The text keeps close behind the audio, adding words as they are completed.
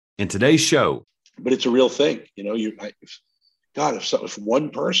In today's show, but it's a real thing. You know, if one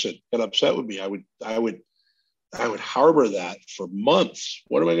person got upset with me, I would harbor that for months.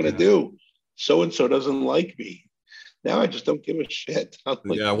 What am I going to do? So-and-so doesn't like me. Now I just don't give a shit.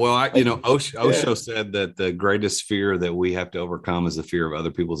 Osho said that the greatest fear that we have to overcome is the fear of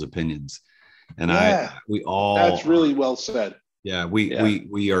other people's opinions. And that's really well said. Yeah,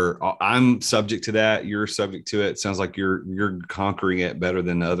 we are. I'm subject to that. You're subject to it. Sounds like you're conquering it better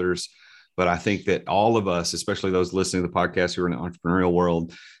than others. But I think that all of us, especially those listening to the podcast who are in the entrepreneurial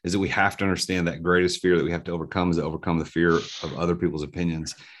world, is that we have to understand that greatest fear that we have to overcome is to overcome the fear of other people's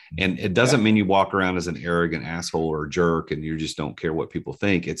opinions. And it doesn't mean you walk around as an arrogant asshole or a jerk and you just don't care what people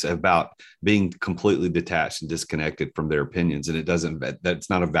think. It's about being completely detached and disconnected from their opinions. And that's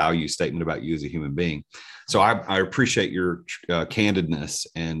not a value statement about you as a human being. So I appreciate your candidness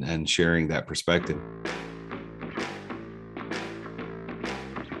and sharing that perspective.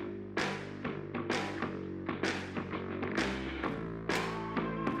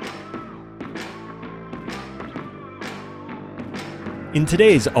 In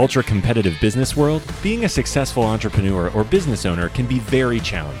today's ultra-competitive business world, being a successful entrepreneur or business owner can be very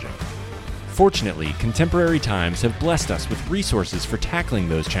challenging. Fortunately, contemporary times have blessed us with resources for tackling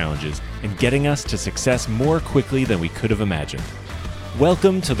those challenges and getting us to success more quickly than we could have imagined.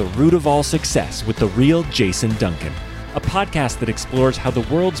 Welcome to The Root of All Success with the real Jason Duncan, a podcast that explores how the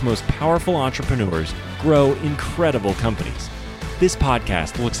world's most powerful entrepreneurs grow incredible companies. This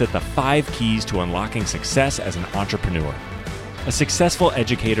podcast looks at the 5 keys to unlocking success as an entrepreneur. A successful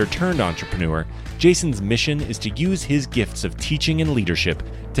educator turned entrepreneur, Jason's mission is to use his gifts of teaching and leadership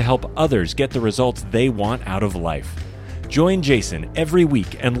to help others get the results they want out of life. Join Jason every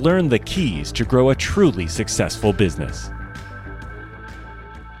week and learn the keys to grow a truly successful business.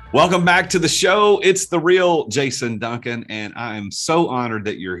 Welcome back to the show. It's the real Jason Duncan, and I am so honored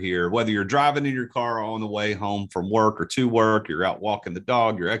that you're here. Whether you're driving in your car on the way home from work or to work, you're out walking the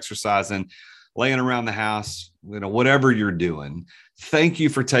dog, you're exercising, laying around the house, whatever you're doing, thank you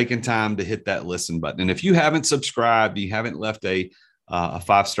for taking time to hit that listen button. And if you haven't subscribed, you haven't left a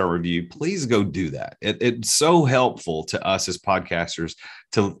 5-star review, please go do that. It's so helpful to us as podcasters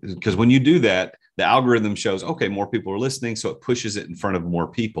because when you do that, the algorithm shows, okay, more people are listening. So it pushes it in front of more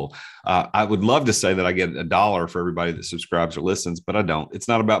people. I would love to say that I get $1 for everybody that subscribes or listens, but I don't. It's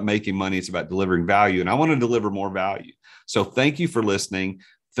not about making money. It's about delivering value. And I want to deliver more value. So thank you for listening.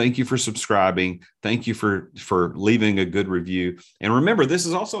 Thank you for subscribing. Thank you for leaving a good review. And remember, this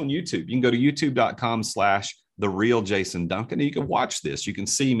is also on YouTube. You can go to youtube.com/TheRealJasonDuncan. And you can watch this. You can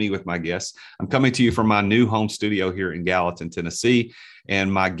see me with my guests. I'm coming to you from my new home studio here in Gallatin, Tennessee.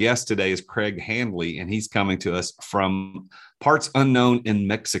 And my guest today is Craig Handley, and he's coming to us from parts unknown in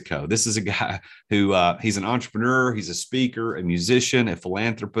Mexico. This is a guy who he's an entrepreneur. He's a speaker, a musician, a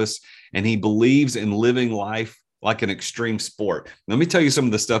philanthropist, and he believes in living life like an extreme sport. Let me tell you some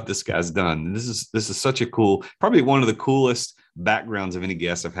of the stuff this guy's done. This is such a cool, probably one of the coolest backgrounds of any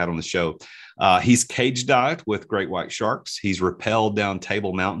guest I've had on the show. He's cage dived with great white sharks. He's rappelled down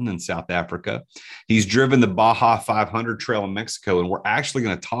Table Mountain in South Africa. He's driven the Baja 500 trail in Mexico. And we're actually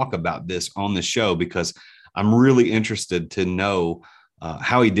going to talk about this on the show because I'm really interested to know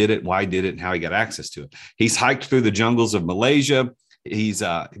how he did it, why he did it, and how he got access to it. He's hiked through the jungles of Malaysia. He's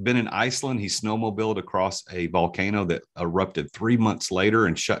been in Iceland. He snowmobiled across a volcano that erupted 3 months later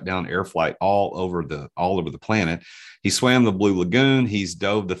and shut down air flight all over the planet. He swam the Blue Lagoon. He's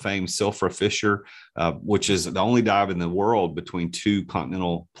dove the famed Silfra Fissure, which is the only dive in the world between 2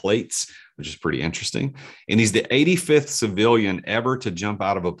 continental plates, which is pretty interesting. And he's the 85th civilian ever to jump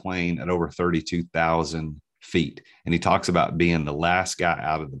out of a plane at over 32,000 feet. And he talks about being the last guy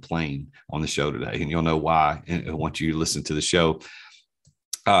out of the plane on the show today. And you'll know why once you listen to the show.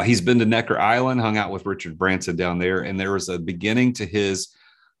 He's been to Necker Island, hung out with Richard Branson down there. And there was a beginning to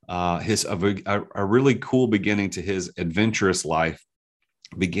a really cool beginning to his adventurous life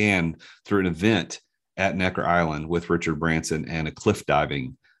began through an event at Necker Island with Richard Branson and a cliff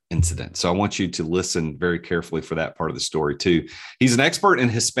diving incident. So I want you to listen very carefully for that part of the story too. He's an expert in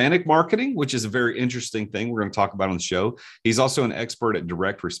Hispanic marketing, which is a very interesting thing we're going to talk about on the show. He's also an expert at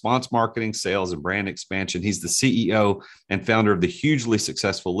direct response marketing, sales, and brand expansion. He's the CEO and founder of the hugely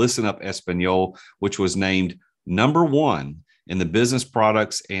successful Listen Up Espanol, which was named #1 in the business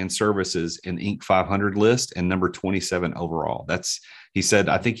products and services in Inc. 500 list and number 27 overall. He said,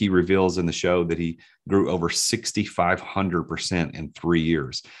 I think he reveals in the show that he grew over 6,500% in 3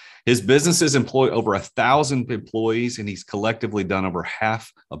 years. His businesses employ over 1,000 employees, and he's collectively done over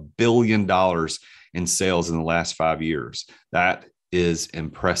 $500 million in sales in the last 5 years. That is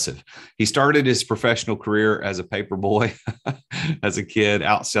impressive. He started his professional career as a paper boy as a kid,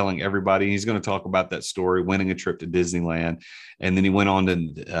 outselling everybody. He's going to talk about that story, winning a trip to Disneyland. And then he went on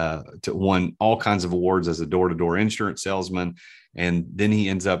to won all kinds of awards as a door-to-door insurance salesman. And then he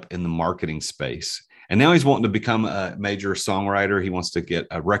ends up in the marketing space. And now he's wanting to become a major songwriter. He wants to get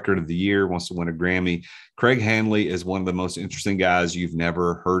a record of the year, wants to win a Grammy. Craig Handley is one of the most interesting guys you've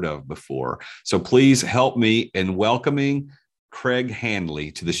never heard of before. So please help me in welcoming Craig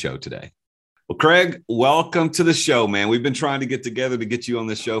Handley to the show today. Well, Craig, welcome to the show, man. We've been trying to get together to get you on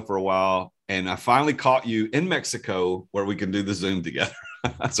this show for a while, and I finally caught you in Mexico where we can do the Zoom together.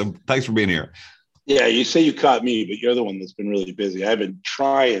 So thanks for being here. Yeah, you say you caught me, but you're the one that's been really busy. I've been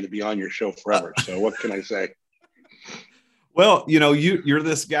trying to be on your show forever. So what can I say? Well, you're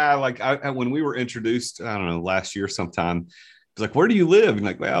this guy, like when we were introduced, I don't know, last year sometime, it's like, where do you live? And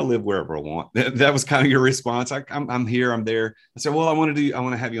like, well, I live wherever I want. That was kind of your response. I'm here, I'm there. I said, well, I want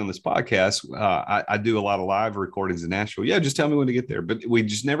to have you on this podcast. I do a lot of live recordings in Nashville. Yeah, just tell me when to get there. But we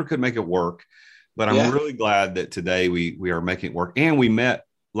just never could make it work. But I'm really glad that today we are making it work. And we met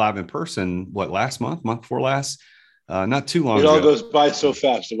live in person, month before last, not too long ago. It all goes by so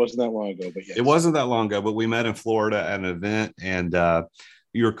fast. It wasn't that long ago, but yes. It wasn't that long ago, but we met in Florida at an event, and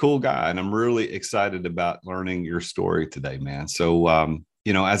you're a cool guy, and I'm really excited about learning your story today, man. So,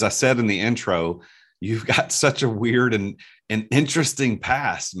 as I said in the intro, you've got such a weird and interesting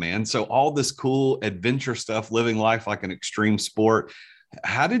past, man. So all this cool adventure stuff, living life like an extreme sport.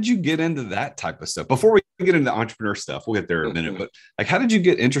 How did you get into that type of stuff? Before we get into entrepreneur stuff, we'll get there in a minute, but like, how did you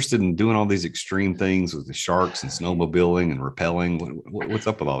get interested in doing all these extreme things with the sharks and snowmobiling and rappelling? What's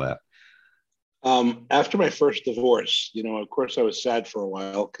up with all that? After my first divorce, of course I was sad for a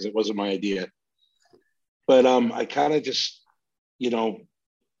while because it wasn't my idea, but I kind of just,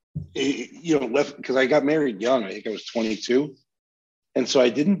 left because I got married young. I think I was 22. And so I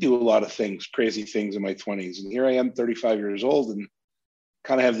didn't do a lot of crazy things in my 20s. And here I am 35 years old and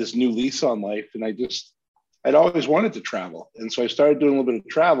kind of have this new lease on life. And I'd always wanted to travel. And so I started doing a little bit of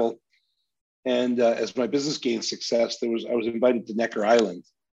travel. And as my business gained success, I was invited to Necker Island.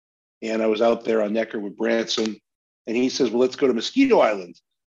 And I was out there on Necker with Branson. And he says, well, let's go to Mosquito Island.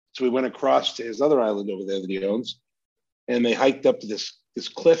 So we went across to his other island over there that he owns. And they hiked up to this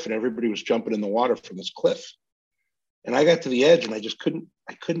cliff, and everybody was jumping in the water from this cliff. And I got to the edge and I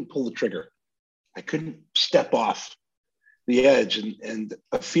couldn't pull the trigger. I couldn't step off the edge, and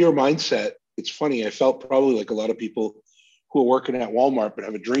a fear mindset. It's funny. I felt probably like a lot of people who are working at Walmart but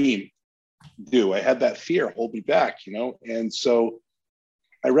have a dream do. I had that fear hold me back, and so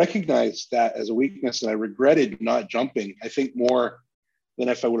I recognized that as a weakness, and I regretted not jumping, I think, more than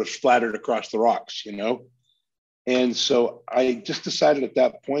if I would have splattered across the rocks, And so I just decided at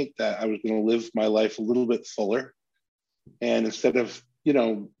that point that I was going to live my life a little bit fuller. And instead of,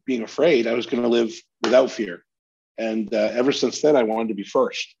 being afraid, I was going to live without fear. And ever since then, I wanted to be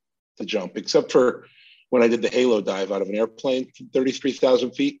first to jump, except for when I did the halo dive out of an airplane from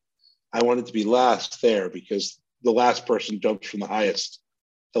 33,000 feet. I wanted to be last there because the last person jumps from the highest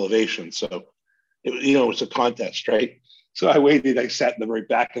elevation. So, it's a contest, right? So I sat in the very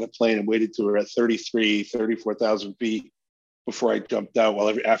back of the plane and waited till we were at 34,000 feet before I jumped out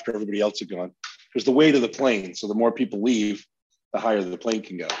after everybody else had gone. Because the weight of the plane, so the more people leave, the higher the plane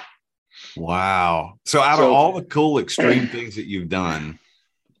can go. Wow. So out of all the cool extreme things that you've done,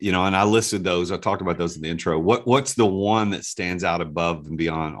 and I listed those, I talked about those in the intro. What's the one that stands out above and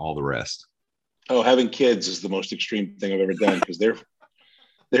beyond all the rest? Oh, having kids is the most extreme thing I've ever done because they're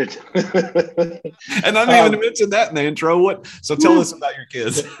and I didn't even mention that in the intro. So tell us about your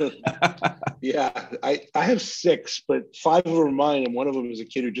kids. Yeah, I have 6, but 5 of them are mine, and one of them is a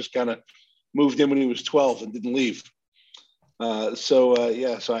kid who just kind of moved in when he was 12 and didn't leave. So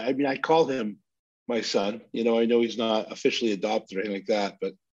I call him my son. I know he's not officially adopted or anything like that,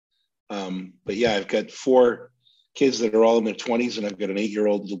 but yeah, I've got 4 kids that are all in their 20s, and I've got an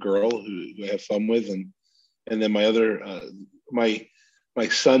 8-year-old little girl who I have fun with, and then my other my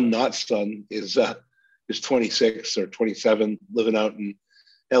son, not son, is 26 or 27, living out in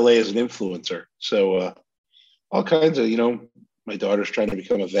LA as an influencer. So all kinds of, my daughter's trying to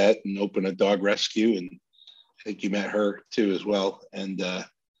become a vet and open a dog rescue, and I think you met her too as well. And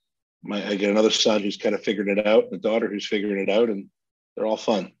I get another son who's kind of figured it out, and a daughter who's figuring it out, and they're all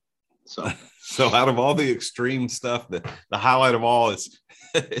fun. So out of all the extreme stuff, the highlight of all is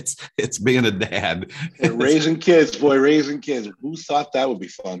it's being a dad. Raising kids. Who thought that would be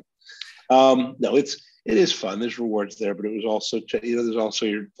fun? No, it is fun. There's rewards there, but it was also, there's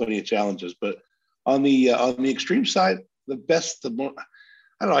also plenty of challenges. But on the extreme side, I don't know.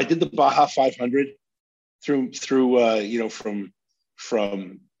 I did the Baja 500 through from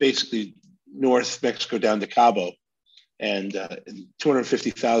from basically North Mexico down to Cabo, and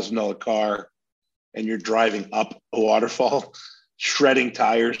 $250,000 car, and you're driving up a waterfall, shredding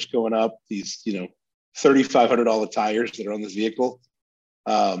tires going up these, $3,500 tires that are on this vehicle.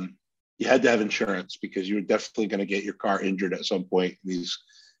 You had to have insurance because you were definitely going to get your car injured at some point.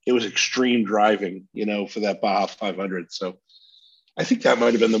 It was extreme driving, for that Baja 500. So I think that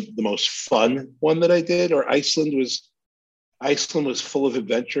might have been the most fun one that I did. Or Iceland was full of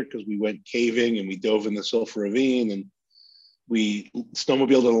adventure because we went caving and we dove in the Sulphur Ravine and we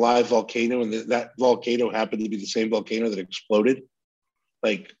snowmobiled in a live volcano, and that volcano happened to be the same volcano that exploded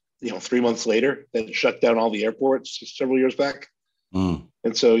 3 months later, that shut down all the airports several years back.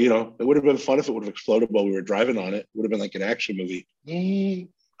 And so, it would have been fun if it would have exploded while we were driving on it. It would have been like an action movie.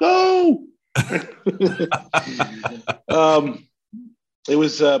 Go! It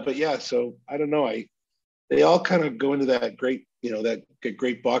was, but yeah, so I don't know. They all kind of go into that great, that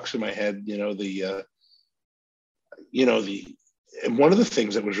great box in my head, and one of the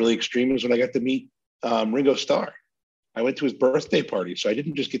things that was really extreme is when I got to meet Ringo Starr. I went to his birthday party, so I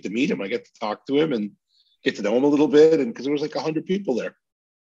didn't just get to meet him. I got to talk to him and get to know him a little bit, and because there was like 100 people there,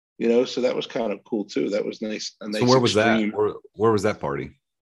 so that was kind of cool too. That was nice. So where was that? Where was that party?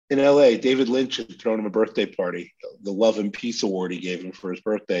 In LA. David Lynch had thrown him a birthday party, the Love and Peace Award he gave him for his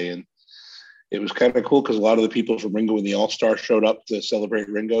birthday, and it was kind of cool because a lot of the people from Ringo and the All Stars showed up to celebrate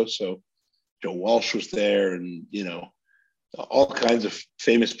Ringo. So Joe Walsh was there, and all kinds of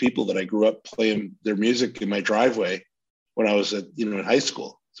famous people that I grew up playing their music in my driveway when I was in high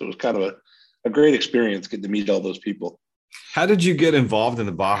school. So it was kind of a great experience getting to meet all those people. How did you get involved in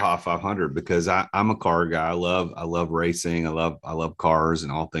the Baja 500? Because I'm a car guy. I love racing. I love cars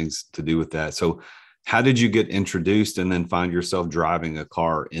and all things to do with that. So how did you get introduced and then find yourself driving a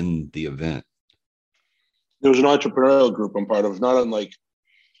car in the event? There was an entrepreneurial group I'm part of, not unlike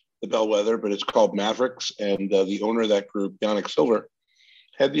the Bellwether, but it's called Mavericks. And the owner of that group, Yannick Silver,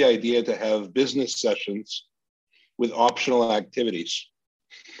 had the idea to have business sessions with optional activities.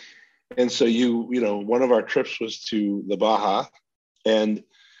 And so one of our trips was to the Baja, and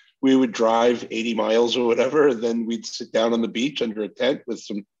we would drive 80 miles or whatever. And then we'd sit down on the beach under a tent with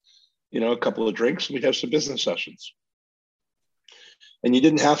some, a couple of drinks, and we'd have some business sessions. And you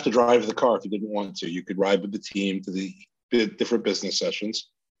didn't have to drive the car if you didn't want to. You could ride with the team to the different business sessions.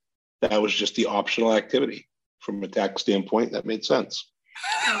 That was just the optional activity. From a tax standpoint, that made sense.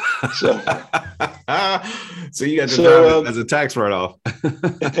 So you got to drive it as a tax write-off.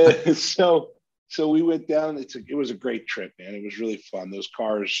 so we went down. It was a great trip, man. It was really fun. Those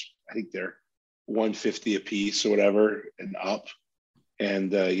cars, I think they're $150 a piece or whatever and up.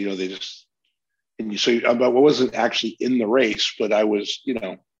 And they just, and so I wasn't actually in the race, but I was,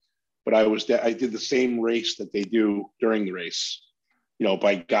 I did the same race that they do during the race,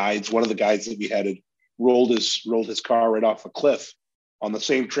 by guides. One of the guides that we had rolled his car right off a cliff on the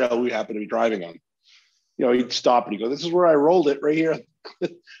same trail we happened to be driving on. He'd stop and he'd go, "This is where I rolled it, right here." I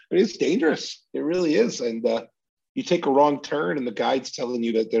mean, it's dangerous. It really is. And you take a wrong turn and the guide's telling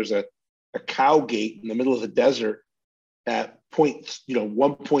you that there's a cow gate in the middle of the desert at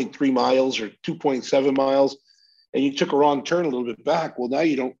 1.3 miles or 2.7 miles. And you took a wrong turn a little bit back. Well, now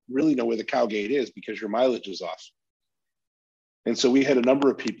you don't really know where the cow gate is because your mileage is off. And so we had a number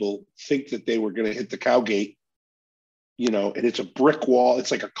of people think that they were going to hit the cow gate, and it's a brick wall.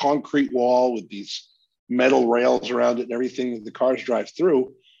 It's like a concrete wall with these metal rails around it and everything that the cars drive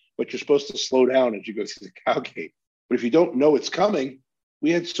through, but you're supposed to slow down as you go through the cow gate. But if you don't know it's coming,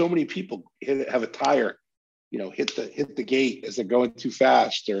 we had so many people have a tire, hit the gate as they're going too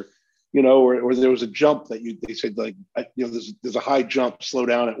fast, or there was a jump that they said there's a high jump, slow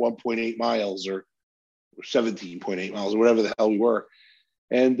down at 1.8 miles or 17.8 miles or whatever the hell we were.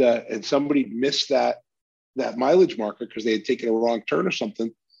 And somebody missed that mileage marker because they had taken a wrong turn or something.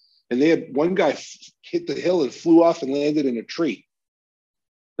 And they had one guy hit the hill and flew off and landed in a tree.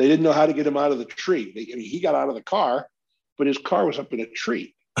 They didn't know how to get him out of the tree. He got out of the car, but his car was up in a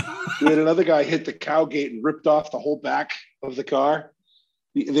tree. We had another guy hit the cow gate and ripped off the whole back of the car.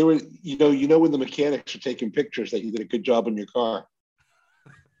 They were, when the mechanics are taking pictures that you did a good job on your car.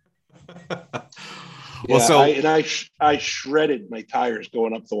 I shredded my tires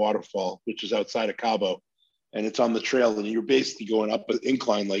going up the waterfall, which is outside of Cabo, and it's on the trail, and you're basically going up an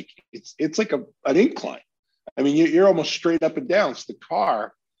incline, like it's like an incline. I mean, you're almost straight up and down. So the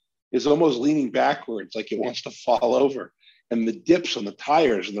car is almost leaning backwards, like it wants to fall over. And the dips on the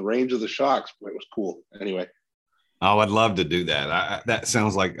tires and the range of the shocks, boy, it was cool. Anyway. Oh, I'd love to do that. That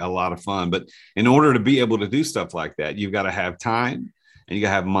sounds like a lot of fun. But in order to be able to do stuff like that, you've got to have time and you got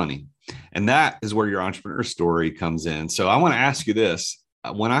to have money. And that is where your entrepreneur story comes in. So I want to ask you this.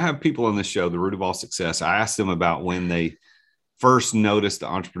 When I have people on the show, the root of all success, I ask them about when they first noticed the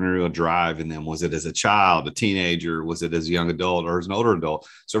entrepreneurial drive in them. Was it as a child, a teenager? Was it as a young adult or as an older adult?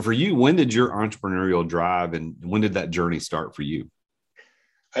 So for you, when did your entrepreneurial drive and when did that journey start for you?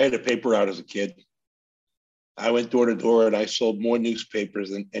 I had a paper out as a kid. I went door to door and I sold more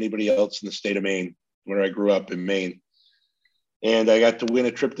newspapers than anybody else in the state of Maine, where I grew up in Maine. And I got to win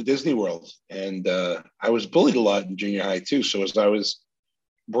a trip to Disney World. And I was bullied a lot in junior high too. So as I was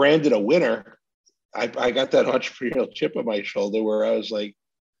branded a winner, I got that entrepreneurial chip on my shoulder where I was like,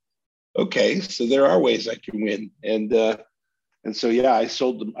 okay, so there are ways I can win. And so, yeah, I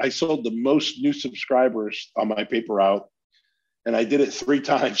sold the most new subscribers on my paper route. And I did it 3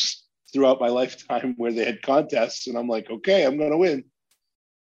 times throughout my lifetime where they had contests. And I'm like, okay, I'm going to win.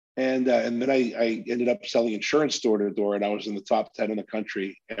 And then I ended up selling insurance door to door, and I was in the top 10 in the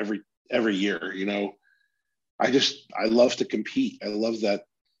country every year. You know, I love to compete. I love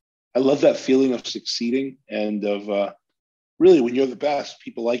that feeling of succeeding and of really when you're the best,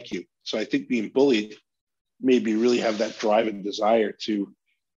 people like you. So I think being bullied made me really have that drive and desire to,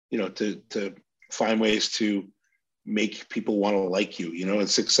 you know, to find ways to make people want to like you, you know, and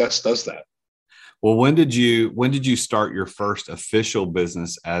success does that. Well, when did you start your first official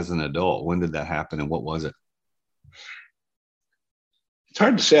business as an adult? When did that happen and what was it? It's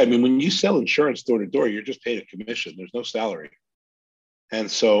hard to say. I mean, when you sell insurance door to door, you're just paid a commission. There's no salary. And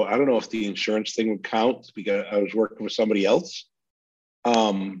so I don't know if the insurance thing would count because I was working with somebody else.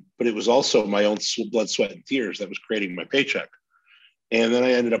 But it was also my own blood, sweat, and tears that was creating my paycheck. And then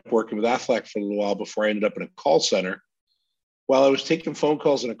I ended up working with Aflac for a little while before I ended up in a call center. While I was taking phone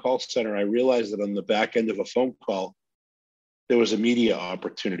calls in a call center, I realized that on the back end of a phone call, there was a media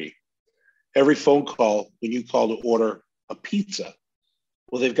opportunity. Every phone call, when you call to order a pizza,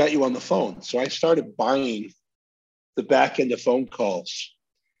 well, they've got you on the phone. So I started buying the back end of phone calls.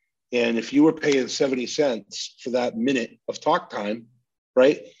 And if you were paying 70 cents for that minute of talk time,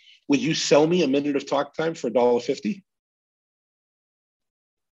 right? Would you sell me a minute of talk time for $1.50?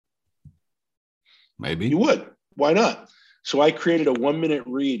 Maybe. You would. Why not? So I created a 1-minute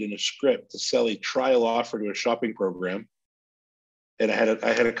read in a script to sell a trial offer to a shopping program. And I had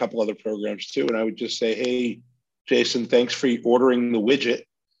a couple other programs too. And I would just say, hey, Jason, thanks for ordering the widget.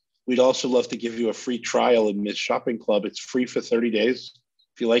 We'd also love to give you a free trial in this shopping club. It's free for 30 days.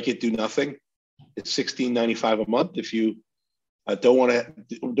 If you like it, do nothing. It's $16.95 a month. If you don't want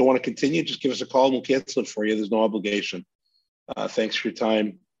to continue, just give us a call and we'll cancel it for you. There's no obligation. Thanks for your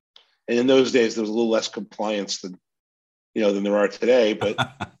time. And in those days, there was a little less compliance than there are today. But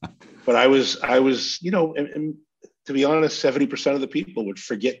I was, you know, and to be honest, 70% of the people would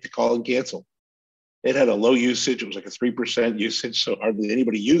forget to call and cancel. It had a low usage. It was like a 3% usage, so hardly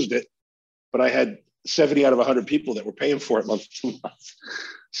anybody used it. But I had 70 out of 100 people that were paying for it month to month.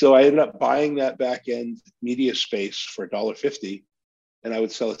 So I ended up buying that back end media space for $1.50, and I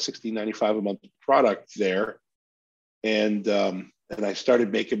would sell a $16.95 a month product there. And I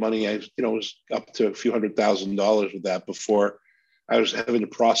started making money. I was up to a few $100,000 with that before I was having to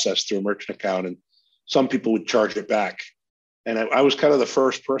process through a merchant account, and some people would charge it back. And I was kind of the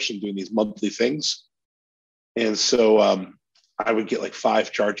first person doing these monthly things. And so I would get like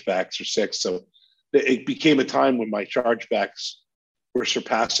 5 chargebacks or 6. So it became a time when my chargebacks were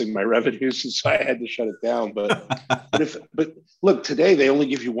surpassing my revenues. And so I had to shut it down. But look, today they only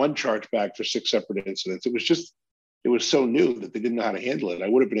give you 1 chargeback for 6 separate incidents. It was so new that they didn't know how to handle it. I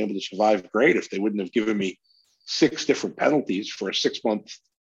would have been able to survive great if they wouldn't have given me 6 different penalties for a 6-month,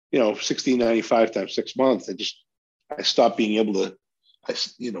 $16.95 times 6 months. I stopped being able to,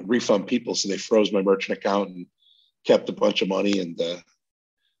 refund people. So they froze my merchant account and kept a bunch of money. And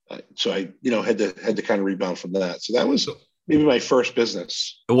so I, had to kind of rebound from that. So that was maybe my first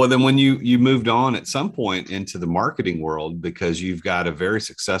business. Well, then when you moved on at some point into the marketing world, because you've got a very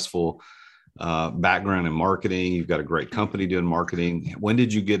successful background in marketing, you've got a great company doing marketing. When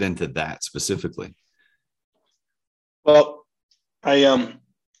did you get into that specifically? Well, I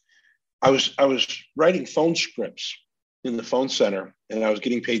was writing phone scripts in the phone center, and I was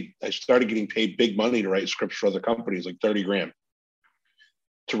getting paid. I started getting paid big money to write scripts for other companies, like 30 grand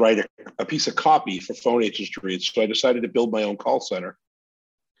to write a piece of copy for phone agents to read. So I decided to build my own call center.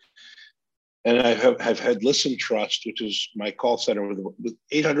 And I have had Listen Trust, which is my call center with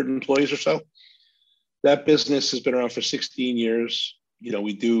 800 employees or so. That business has been around for 16 years.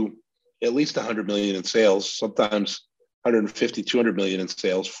 We do at least 100 million in sales, sometimes 150, 200 million in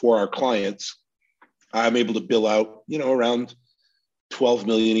sales for our clients. I'm able to bill out, around 12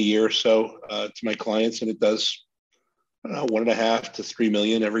 million a year or so to my clients. And it does I don't know, 1.5 to 3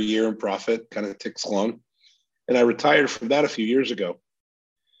 million every year in profit, kind of ticks along. And I retired from that a few years ago.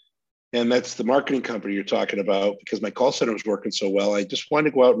 And that's the marketing company you're talking about, because my call center was working so well. I just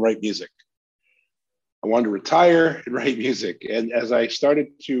wanted to go out and write music. I wanted to retire and write music. And as I started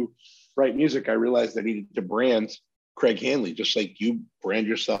to write music, I realized I needed to brand Craig Handley, just like you brand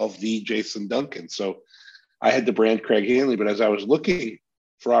yourself, the Jason Duncan. So I had to brand Craig Handley. But as I was looking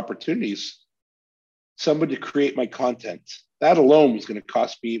for opportunities, somebody to create my content, that alone was going to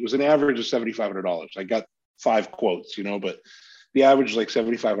cost me, it was an average of $7,500. I got 5 quotes, but the average is like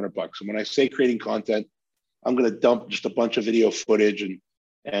 $7,500. And when I say creating content, I'm going to dump just a bunch of video footage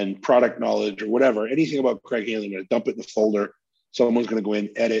and product knowledge or whatever, anything about Craig Handley. I'm going to dump it in the folder. Someone's going to go in,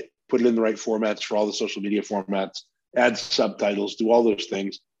 edit, put it in the right formats for all the social media formats, add subtitles, do all those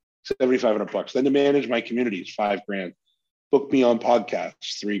things. $7,500. Then to manage my communities, $5,000. Book me on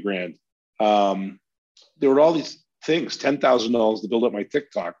podcasts, $3,000. There were all these things. $10,000 to build up my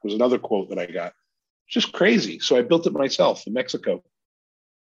TikTok was another quote that I got. Just crazy. So I built it myself in Mexico.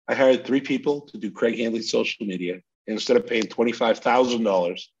 I hired 3 people to do Craig Handley's social media. And instead of paying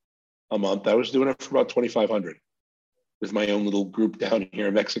 $25,000 a month, I was doing it for about $2,500 with my own little group down here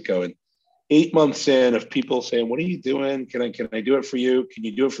in Mexico. And 8 months in of people saying, "What are you doing? Can I do it for you? Can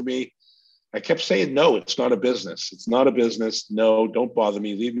you do it for me?" I kept saying, "No, it's not a business. It's not a business. No, don't bother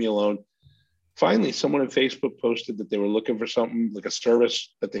me. Leave me alone." Finally, someone on Facebook posted that they were looking for something like a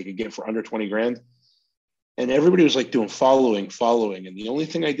service that they could get for under $20,000. And everybody was like doing following. And the only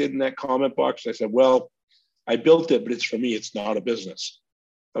thing I did in that comment box, I said, "Well, I built it, but it's for me. It's not a business."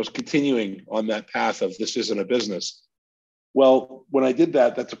 I was continuing on that path of this isn't a business. Well, when I did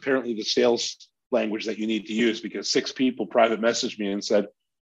that, that's apparently the sales language that you need to use, because 6 people private messaged me and said,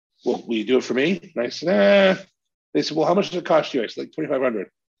 "Well, will you do it for me?" And I said, They said, "Well, how much does it cost you?" I said, like $2,500.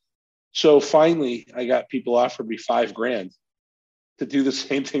 So finally, I got people offering me $5,000 to do the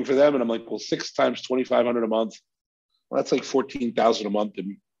same thing for them. And I'm like, well, 6 times $2,500 a month, well, that's like $14,000 a month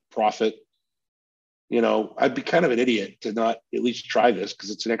in profit. I'd be kind of an idiot to not at least try this, because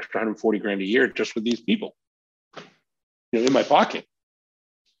it's an extra $140,000 a year just with these people, in my pocket.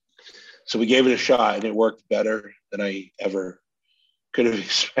 So we gave it a shot, and it worked better than I ever could have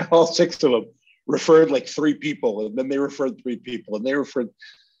expected. All 6 of them referred like 3 people, and then they referred 3 people, and they referred.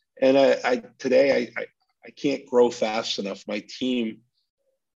 And today I can't grow fast enough. My team,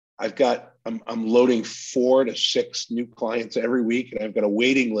 I'm loading 4 to 6 new clients every week, and I've got a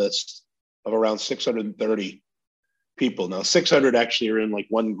waiting list of around 630 people. Now, 600 actually are in like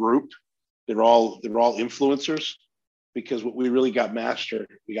one group. They're all influencers, because what we really got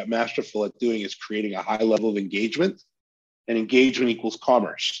masterful at doing is creating a high level of engagement, and engagement equals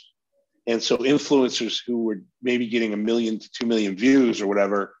commerce. And so influencers who were maybe getting 1 million to 2 million views or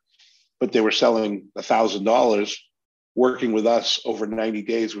whatever, but they were selling $1,000, working with us over 90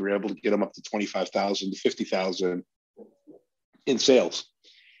 days, we were able to get them up to 25,000 to 50,000 in sales.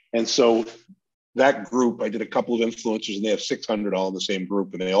 And so that group, I did a couple of influencers, and they have 600 all in the same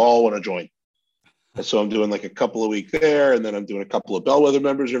group, and they all want to join. And so I'm doing like a couple a week there, and then I'm doing a couple of Bellwether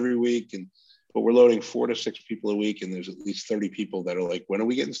members every week. But we're loading 4 to 6 people a week, and there's at least 30 people that are like, "When are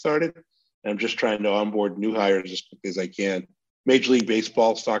we getting started?" And I'm just trying to onboard new hires as quickly as I can. Major League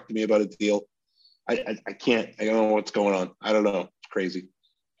Baseball's talked to me about a deal. I don't know what's going on. I don't know. It's crazy.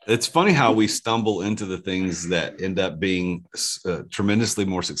 It's funny how we stumble into the things that end up being tremendously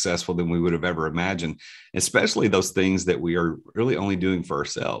more successful than we would have ever imagined, especially those things that we are really only doing for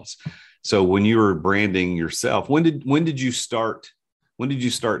ourselves. So when you were branding yourself, when did you start? When did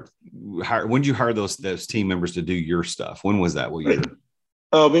you hire those team members to do your stuff? When was that? What year?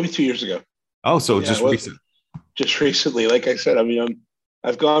 Oh, maybe 2 years ago. Oh, so just recent. Just recently. Like I said,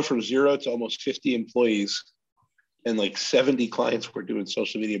 I've gone from 0 to almost 50 employees, and like 70 clients were doing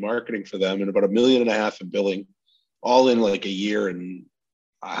social media marketing for them, and about $1.5 million in billing, all in like a year and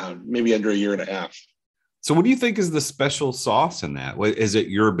maybe under a year and a half. So what do you think is the special sauce in that? Is it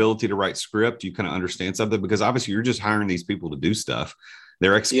your ability to write script? You kind of understand something, because obviously you're just hiring these people to do stuff.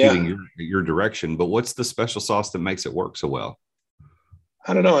 They're executing your direction, but what's the special sauce that makes it work so well?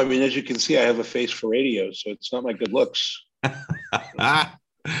 I don't know. As you can see, I have a face for radio, so it's not my good looks. Yeah.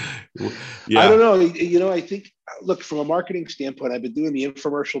 I don't know. I think, look, from a marketing standpoint, I've been doing the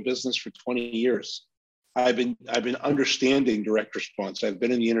infomercial business for 20 years. I've been understanding direct response. I've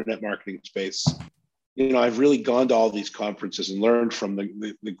been in the internet marketing space. I've really gone to all these conferences and learned from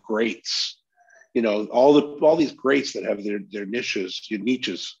the greats. All these greats that have their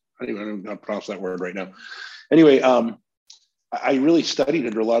niches. I don't know how to pronounce that word right now. Anyway, I really studied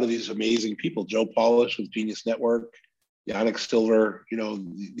under a lot of these amazing people. Joe Polish with Genius Network, Yannick Silver,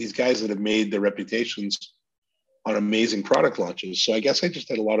 these guys that have made their reputations on amazing product launches. So I guess I just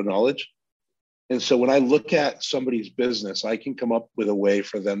had a lot of knowledge. And so when I look at somebody's business, I can come up with a way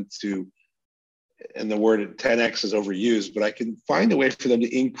for them to, and the word 10X is overused, but I can find a way for them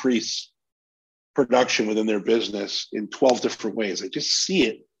to increase production within their business in 12 different ways. I just see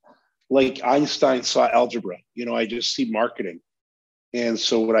it like Einstein saw algebra. I just see marketing. And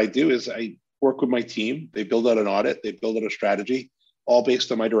so what I do is I work with my team. They build out an audit, they build out a strategy, all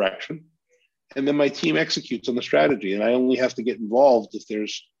based on my direction. And then my team executes on the strategy. And I only have to get involved if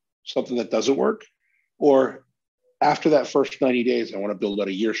there's something that doesn't work, or after that first 90 days, I want to build out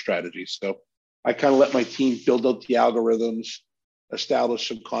a year strategy. So I kind of let my team build out the algorithms, establish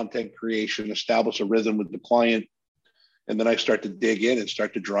some content creation, establish a rhythm with the client. And then I start to dig in and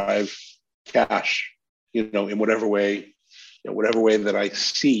start to drive cash, in whatever way that I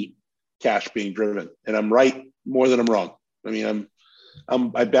see cash being driven. And I'm right more than I'm wrong. I mean, I'm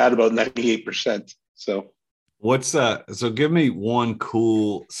bad about 98%. So so give me one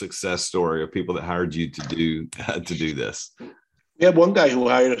cool success story of people that hired you to do this. We had one guy who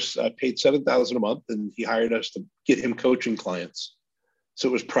hired us, paid $7,000 a month, and he hired us to get him coaching clients. So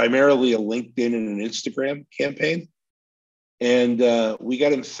it was primarily a LinkedIn and an Instagram campaign. And we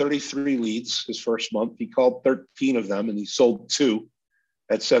got him 33 leads his first month. He called 13 of them and he sold 2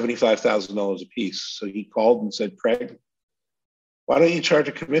 at $75,000 a piece. So he called and said, Craig, why don't you charge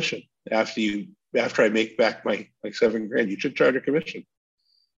a commission after I make back my $7,000? You should charge a commission.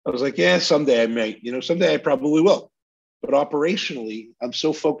 I was like, yeah, someday I may, someday I probably will. But operationally, I'm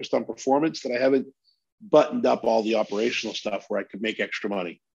so focused on performance that I haven't buttoned up all the operational stuff where I could make extra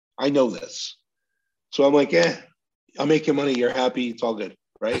money. I know this. So I'm like, I'm making money. You're happy. It's all good.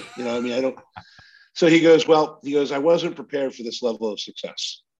 Right. I don't. So he goes, I wasn't prepared for this level of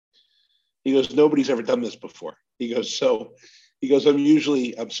success. He goes, nobody's ever done this before. He goes,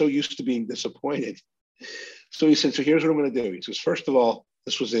 I'm so used to being disappointed. So he said, so here's what I'm going to do. He says, first of all,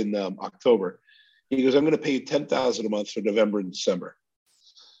 this was in October. He goes, I'm going to pay you $10,000 a month for November and December.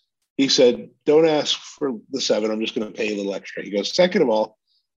 He said, don't ask for the 7. I'm just going to pay you a little extra. He goes, second of all,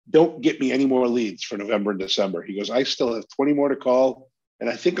 don't get me any more leads for November and December. He goes, I still have 20 more to call. And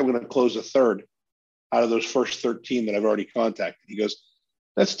I think I'm going to close a third out of those first 13 that I've already contacted. He goes,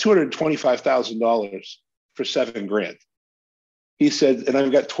 that's $225,000 for $7,000. He said, and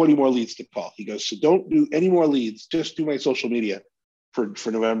I've got 20 more leads to call. He goes, so don't do any more leads. Just do my social media for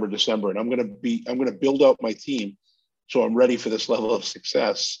November, December. And I'm going to build out my team so I'm ready for this level of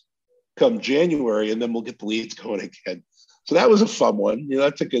success come January, and then we'll get the leads going again. So that was a fun one.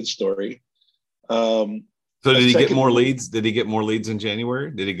 That's a good story. So did he get more leads? Did he get more leads in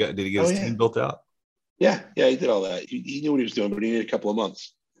January? Did he get his team built out? Yeah, he did all that. He knew what he was doing, but he needed a couple of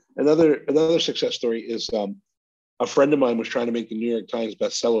months. Another success story is a friend of mine was trying to make the New York Times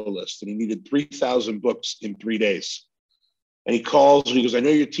bestseller list, and he needed 3,000 books in 3 days. And he calls and he goes, I know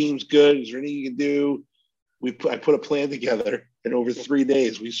your team's good. Is there anything you can do? I put a plan together, and over 3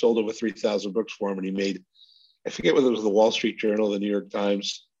 days, we sold over 3,000 books for him. And he made, I forget whether it was the Wall Street Journal, the New York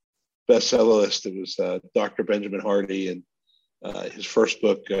Times bestseller list. It was Dr. Benjamin Hardy and his first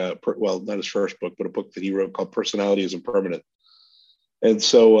book, not his first book, but a book that he wrote called Personality Isn't Permanent. And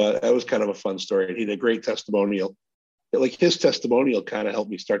so that was kind of a fun story. And he had a great testimonial. Like his testimonial kind of helped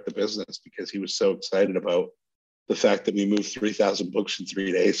me start the business because he was so excited about the fact that we moved 3,000 books in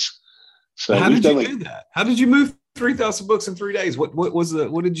 3 days. So how did you do that? How did you move 3,000 books in 3 days?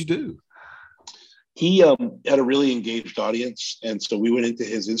 What did you do? He had a really engaged audience. And so we went into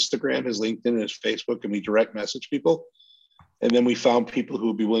his Instagram, his LinkedIn, and his Facebook, and we direct message people. And then we found people who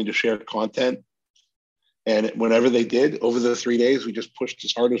would be willing to share content. And whenever they did, over the 3 days, we just pushed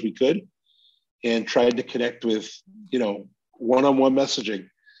as hard as we could and tried to connect with, one-on-one messaging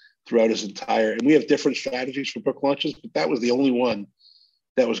throughout his entire. And we have different strategies for book launches, but that was the only one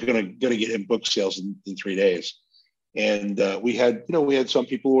that was going to get him book sales in 3 days. And we had some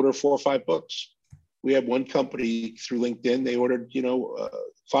people order 4 or 5 books. We had one company through LinkedIn, they ordered,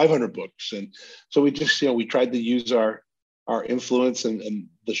 500 books. And so we just, we tried to use our influence and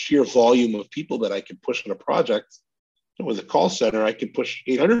the sheer volume of people that I could push on a project. With a call center, I could push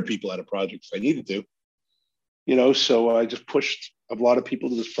 800 people at a project if I needed to, so I just pushed a lot of people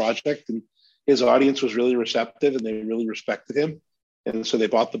to this project, and his audience was really receptive and they really respected him. And so they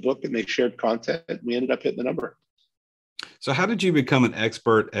bought the book and they shared content. And we ended up hitting the number. So how did you become an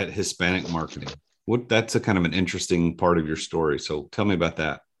expert at Hispanic marketing? That's a kind of an interesting part of your story. So tell me about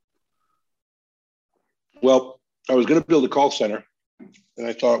that. Well, I was going to build a call center, and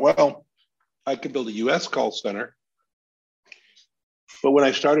I thought, well, I could build a US call center. But when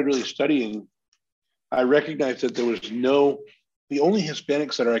I started really studying, I recognized that there was the only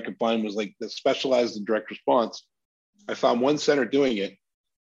Hispanic center I could find was like that specialized in direct response I found one center doing it,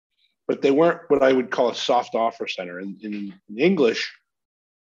 but they weren't what I would call a soft offer center. In English,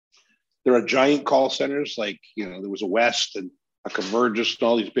 there are giant call centers like, there was a West and a Convergys and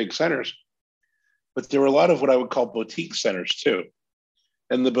all these big centers, but there were a lot of what I would call boutique centers too.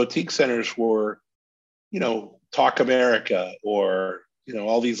 And the boutique centers were, Talk America or,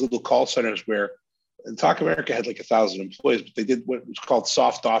 all these little call centers where, and Talk America had like 1,000 employees, but they did what was called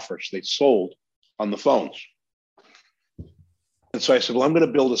soft offers. They sold on the phones. And so I said, well, I'm going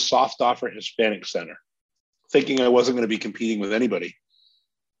to build a soft offer Hispanic center, thinking I wasn't going to be competing with anybody.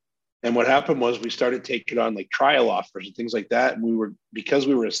 And what happened was we started taking on like trial offers and things like that. And because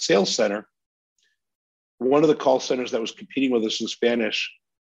we were a sales center, one of the call centers that was competing with us in Spanish,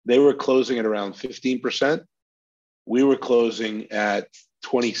 they were closing at around 15%. We were closing at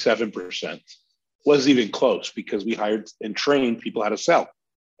 27%. Wasn't even close because we hired and trained people how to sell.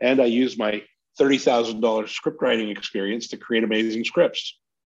 And I used my $30,000 script writing experience to create amazing scripts.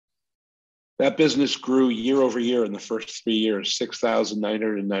 That business grew year over year in the first 3 years,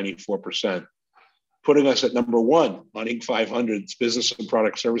 6,994%, putting us at number one on Inc. 500's business and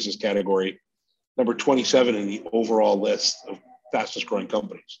product services category, number 27 in the overall list of fastest growing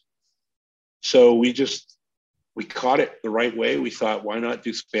companies. So we caught it the right way. We thought, why not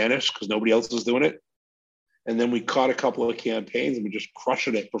do Spanish? Because nobody else is doing it. And then we caught a couple of campaigns and we just crushed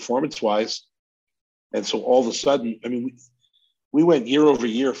it performance-wise. And so all of a sudden, we went year over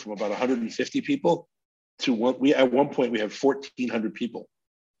year from about 150 people to at one point we had 1,400 people.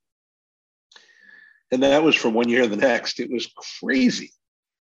 And that was from one year to the next. It was crazy.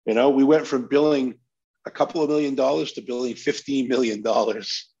 We went from billing a couple of $1 million to billing $15 million,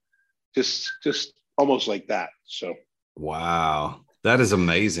 just almost like that. So, wow, that is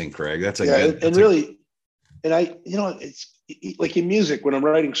amazing, Craig. That's it's like in music, when I'm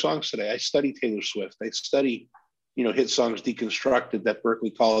writing songs today, I study Taylor Swift. I study, hit songs deconstructed that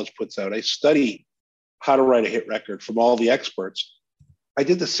Berklee College puts out. I study how to write a hit record from all the experts. I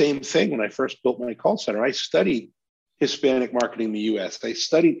did the same thing when I first built my call center. I studied Hispanic marketing in the US. I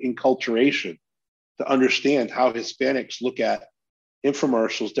studied enculturation to understand how Hispanics look at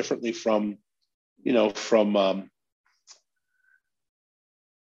infomercials differently from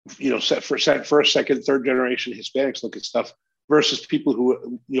first, second, third generation Hispanics look at stuff versus people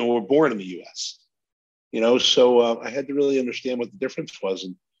who, were born in the US. So I had to really understand what the difference was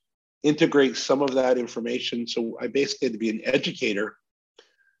and integrate some of that information. So I basically had to be an educator,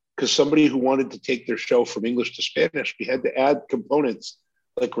 because somebody who wanted to take their show from English to Spanish, we had to add components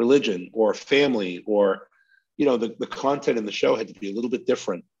like religion or family or, the content in the show had to be a little bit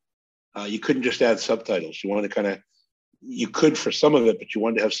different. You couldn't just add subtitles. You wanted to you could for some of it, but you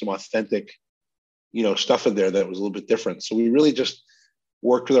wanted to have some authentic, stuff in there that was a little bit different. So we really just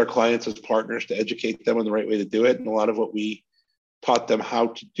worked with our clients as partners to educate them on the right way to do it. And a lot of what we taught them how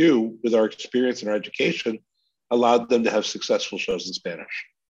to do with our experience and our education allowed them to have successful shows in Spanish.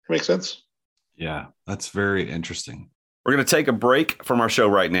 Make sense? Yeah, that's very interesting. We're going to take a break from our show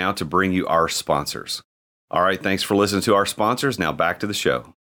right now to bring you our sponsors. All right, thanks for listening to our sponsors. Now back to the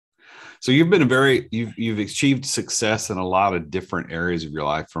show. So you've achieved success in a lot of different areas of your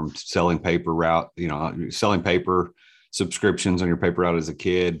life, from selling paper route, selling paper subscriptions on your paper route as a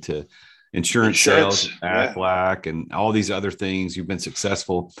kid, to insurance sales, Aflac, and all these other things. You've been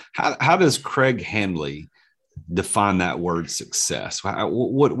successful. How does Craig Handley define that word success?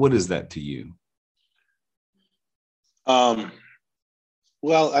 What is that to you?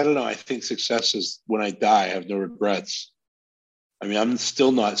 Well, I don't know. I think success is when I die, I have no regrets. I'm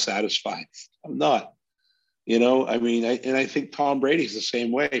still not satisfied. I'm not, I think Tom Brady's the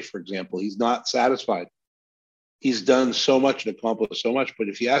same way. For example, he's not satisfied. He's done so much and accomplished so much. But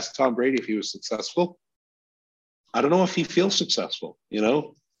if you ask Tom Brady if he was successful, I don't know if he feels successful, I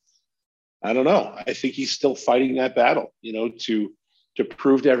don't know. I think he's still fighting that battle, to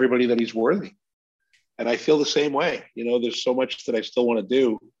prove to everybody that he's worthy. And I feel the same way. There's so much that I still want to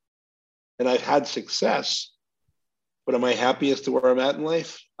do. And I've had success, but am I happy as to where I'm at in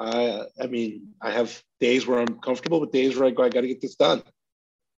life? I have days where I'm comfortable, but days where I got to get this done.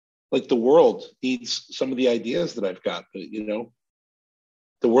 Like the world needs some of the ideas that I've got, but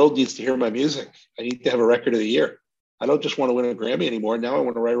the world needs to hear my music. I need to have a record of the year. I don't just want to win a Grammy anymore. Now I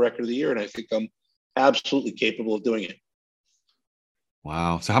want to write a record of the year, and I think I'm absolutely capable of doing it.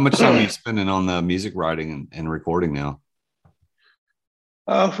 Wow. So how much time are you spending on the music writing and recording now?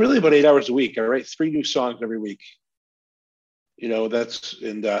 Really about 8 hours a week. I write 3 new songs every week. I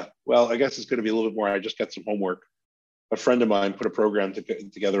guess it's going to be a little bit more. I just got some homework. A friend of mine put a program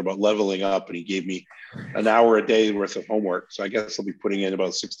together about leveling up, and he gave me an hour a day worth of homework. So I guess I'll be putting in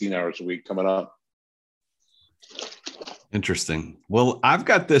about 16 hours a week coming up. Interesting. Well, I've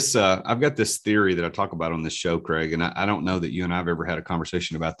got this theory that I talk about on this show, Craig, and I don't know that you and I've ever had a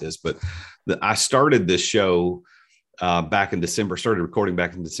conversation about this, but I started this show back in December, started recording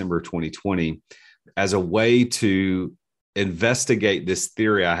back in December of 2020 as a way to investigate this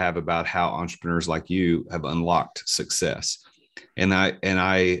theory I have about how entrepreneurs like you have unlocked success. And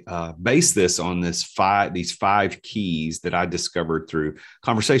I base this on these five keys that I discovered through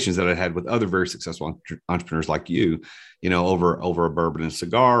conversations that I had with other very successful entrepreneurs like you, over a bourbon and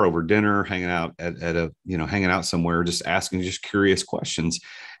cigar, over dinner, hanging out hanging out somewhere, just asking just curious questions.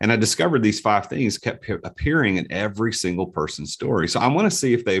 And I discovered these five things kept appearing in every single person's story. So I want to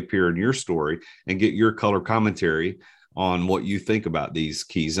see if they appear in your story and get your color commentary on what you think about these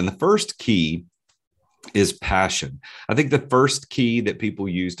keys. And the first key is passion. I think the first key that people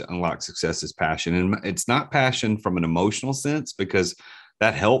use to unlock success is passion. And it's not passion from an emotional sense, because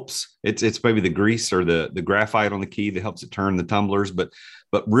that helps. It's maybe the grease or the graphite on the key that helps it turn the tumblers. But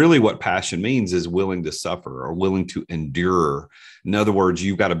really what passion means is willing to suffer or willing to endure. In other words,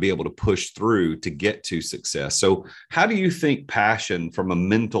 you've got to be able to push through to get to success. So how do you think passion from a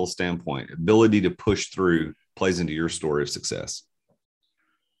mental standpoint, ability to push through, plays into your story of success?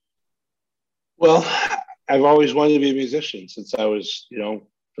 Well, I've always wanted to be a musician since I was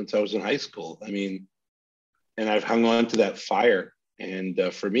in high school. I mean, and I've hung on to that fire.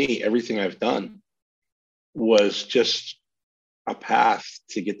 And for me, everything I've done was just a path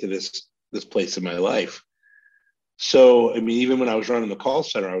to get to this place in my life. So, I mean, even when I was running the call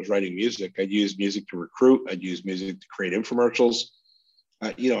center, I was writing music. I'd use music to recruit. I'd use music to create infomercials.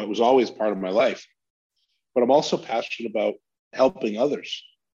 It was always part of my life. But I'm also passionate about helping others.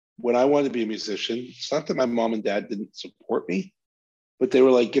 When I wanted to be a musician, it's not that my mom and dad didn't support me, but they were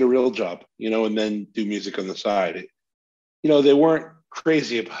like, get a real job, and then do music on the side. They weren't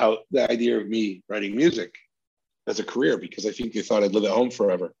crazy about the idea of me writing music as a career, because I think they thought I'd live at home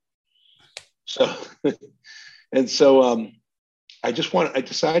forever. So, I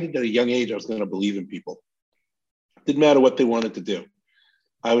decided at a young age, I was going to believe in people. Didn't matter what they wanted to do.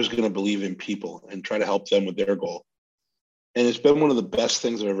 I was going to believe in people and try to help them with their goal. And it's been one of the best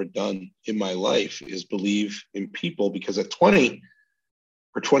things I've ever done in my life, is believe in people, because at 20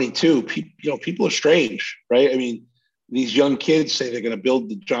 or 22, people are strange, right? I mean, these young kids say they're going to build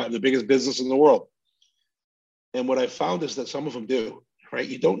the biggest business in the world. And what I found is that some of them do, right?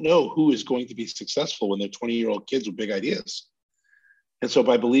 You don't know who is going to be successful when they're 20-year-old kids with big ideas. And so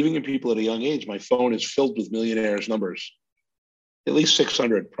by believing in people at a young age, my phone is filled with millionaires' numbers. At least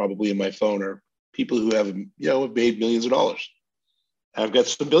 600 probably in my phone are people who have made millions of dollars. I've got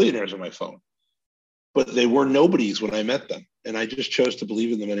some billionaires on my phone, but they were nobodies when I met them. And I just chose to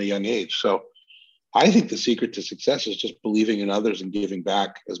believe in them at a young age. So I think the secret to success is just believing in others and giving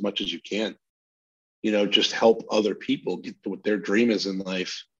back as much as you can. Just help other people get to what their dream is in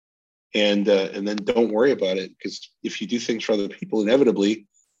life. And then don't worry about it, because if you do things for other people, inevitably,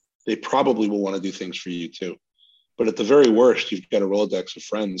 they probably will want to do things for you too. But at the very worst, you've got a Rolodex of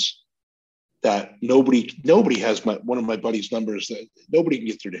friends that nobody has one of my buddy's numbers, that nobody can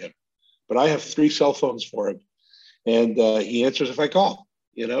get through to him. But I have 3 cell phones for him, and he answers if I call.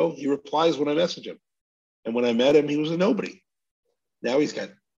 He replies when I message him. And when I met him, he was a nobody. Now he's got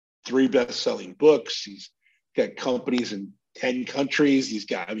 3 best-selling books. He's got companies in 10 countries. He's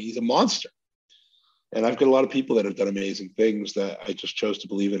a monster. And I've got a lot of people that have done amazing things that I just chose to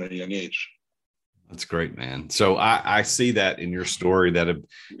believe in at a young age. That's great, man. So I see that in your story, that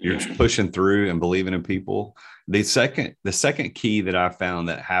you're pushing through and believing in people. The second key that I found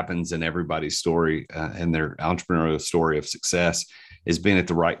that happens in everybody's story and their entrepreneurial story of success is being at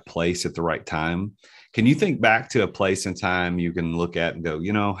the right place at the right time. Can you think back to a place and time you can look at and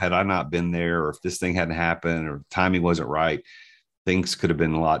go, had I not been there, or if this thing hadn't happened, or timing wasn't right, things could have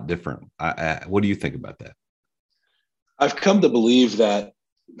been a lot different? What do you think about that? I've come to believe that,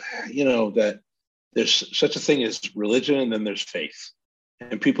 that there's such a thing as religion, and then there's faith.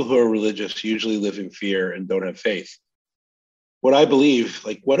 And people who are religious usually live in fear and don't have faith. What I believe,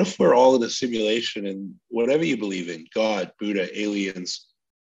 what if we're all in a simulation, and whatever you believe in, God, Buddha, aliens,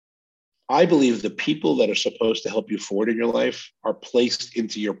 I believe the people that are supposed to help you forward in your life are placed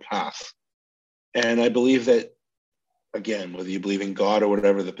into your path. And I believe that, again, whether you believe in God or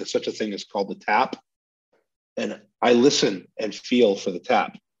whatever, that there's such a thing as called the tap. And I listen and feel for the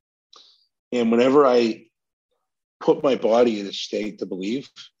tap. And whenever I put my body in a state to believe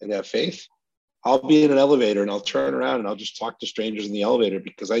and have faith, I'll be in an elevator and I'll turn around and I'll just talk to strangers in the elevator,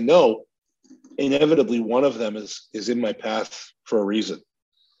 because I know inevitably one of them is in my path for a reason.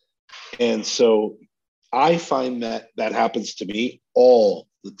 And so I find that happens to me all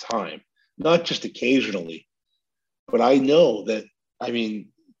the time, not just occasionally, But I know that, I mean,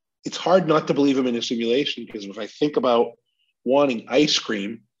 it's hard not to believe I'm in a simulation, because if I think about wanting ice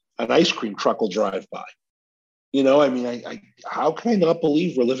cream, an ice cream truck will drive by. I mean, I how can I not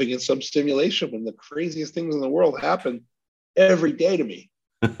believe we're living in some simulation when the craziest things in the world happen every day to me?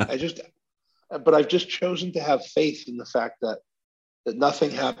 But I've just chosen to have faith in the fact that nothing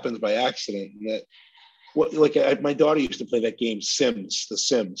happens by accident, and that my daughter used to play that game The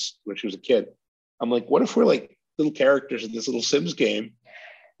Sims, when she was a kid. I'm like, what if we're like little characters in this little Sims game,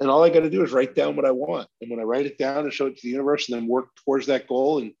 and all I got to do is write down what I want, and when I write it down and show it to the universe, and then work towards that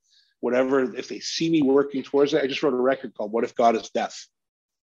goal, and whatever, if they see me working towards it. I just wrote a record called "What If God Is Deaf,"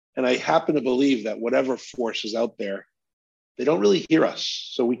 and I happen to believe that whatever force is out there, they don't really hear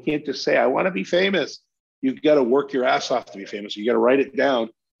us, so we can't just say, "I want to be famous." You've got to work your ass off to be famous. You got to write it down.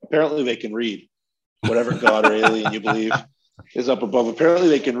 Apparently, they can read. Whatever God or alien you believe is up above. Apparently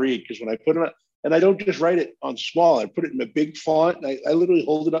they can read, because when I put it on, and I don't just write it on small, I put it in a big font, and I literally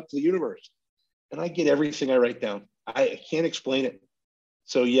hold it up to the universe, and I get everything I write down. I can't explain it.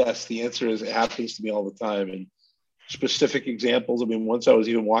 So yes, the answer is it happens to me all the time. And specific examples, I mean, once I was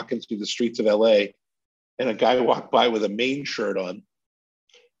even walking through the streets of LA, and a guy walked by with a Maine shirt on.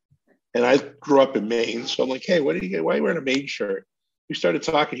 And I grew up in Maine, so I'm like, hey, why are you wearing a Maine shirt? We started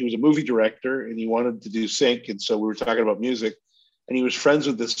talking. He was a movie director, and he wanted to do sync. And so we were talking about music, and he was friends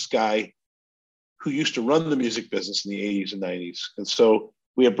with this guy who used to run the music business in the 80s and 90s. And so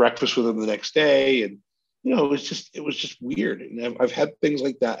we had breakfast with him the next day. And, it was just weird. And I've had things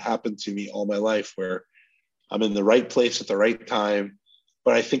like that happen to me all my life, where I'm in the right place at the right time.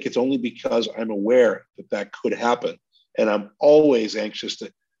 But I think it's only because I'm aware that could happen. And I'm always anxious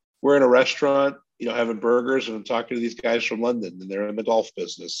we're in a restaurant, having burgers, and I'm talking to these guys from London, and they're in the golf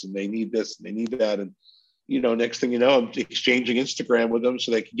business, and they need this and they need that. And, next thing you know, I'm exchanging Instagram with them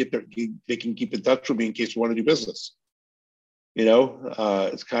so they can keep in touch with me in case we want to do business.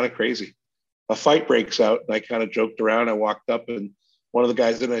 It's kind of crazy. A fight breaks out, and I kind of joked around. I walked up, and one of the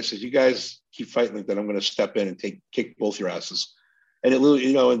guys in, I said, "You guys keep fighting like that, I'm going to step in and kick both your asses." And it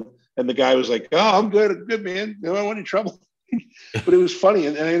literally, and the guy was like, "Oh, I'm good, man. I don't want any trouble." But it was funny.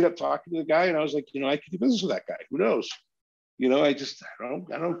 And I ended up talking to the guy, and I was like, I could do business with that guy. Who knows? I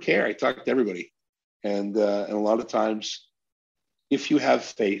don't care. I talk to everybody. And a lot of times, if you have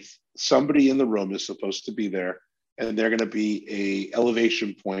faith, somebody in the room is supposed to be there, and they're going to be a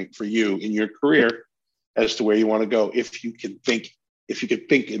elevation point for you in your career as to where you want to go. If you can think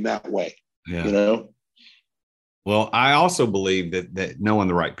in that way, yeah. Well, I also believe that knowing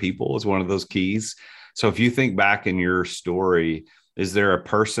the right people is one of those keys. So if you think back in your story, is there a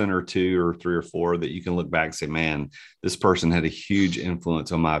person or two or three or four that you can look back and say, man, this person had a huge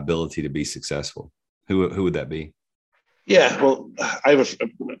influence on my ability to be successful? Who would that be? Yeah, well,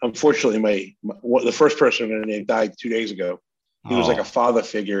 unfortunately, the first person I'm going to name died 2 days ago. He was like a father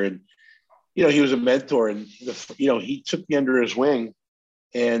figure, and he was a mentor, and he took me under his wing,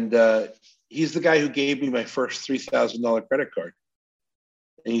 and he's the guy who gave me my first $3,000 credit card.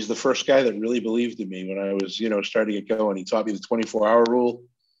 And he's the first guy that really believed in me when I was, starting to get going. He taught me the 24-hour rule,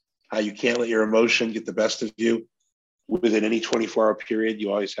 how you can't let your emotion get the best of you. Within any 24-hour period,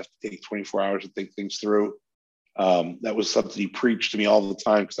 you always have to take 24 hours to think things through. That was something he preached to me all the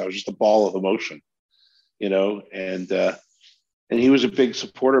time, because I was just a ball of emotion, and he was a big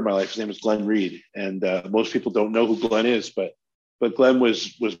supporter of my life. His name is Glenn Reed. And most people don't know who Glenn is, but Glenn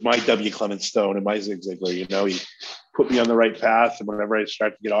was my W. Clement Stone and my Zig Ziglar. He put me on the right path. And whenever I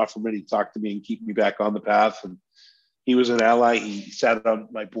started to get off from it, he'd talk to me and keep me back on the path. And he was an ally. He sat on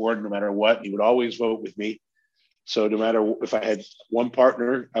my board no matter what. He would always vote with me. So no matter if I had one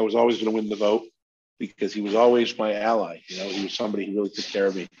partner, I was always going to win the vote, because he was always my ally. He was somebody who really took care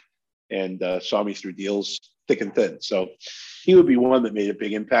of me and saw me through deals thick and thin. So he would be one that made a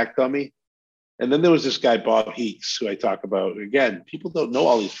big impact on me. And then there was this guy, Bob Heeks, who I talk about. Again, people don't know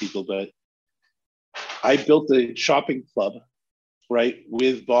all these people, but I built a shopping club, right,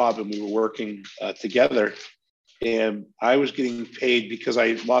 with Bob, and we were working together. And I was getting paid because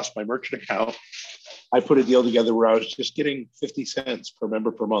I lost my merchant account. I put a deal together where I was just getting 50 cents per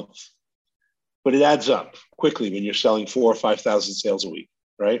member per month. But it adds up quickly when you're selling 4,000 or 5,000 sales a week,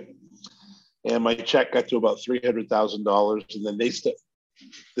 right? And my check got to about $300,000. And then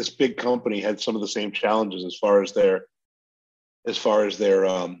this big company had some of the same challenges as far as their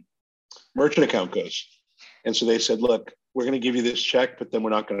merchant account goes. And so they said, look, we're going to give you this check, but then we're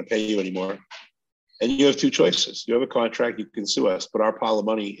not going to pay you anymore. And you have two choices. You have a contract, you can sue us, but our pile of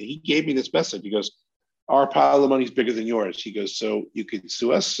money, and he gave me this message. He goes, our pile of money is bigger than yours. He goes, so you can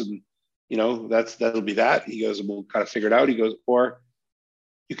sue us, and that'll be that. He goes, and we'll kind of figure it out. He goes, or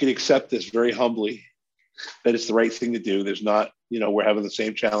you can accept this very humbly, that it's the right thing to do. There's not, we're having the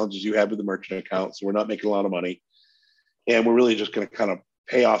same challenges you had with the merchant account. So we're not making a lot of money. And we're really just going to kind of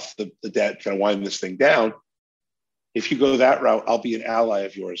pay off the debt, kind of wind this thing down. If you go that route, I'll be an ally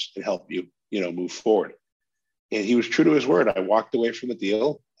of yours and help you, move forward. And he was true to his word. I walked away from the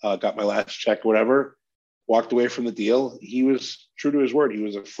deal, got my last check, whatever, walked away from the deal. He was true to his word. He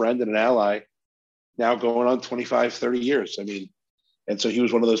was a friend and an ally now going on 25, 30 years. I mean, and so he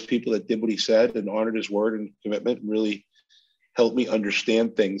was one of those people that did what he said and honored his word and commitment and really helped me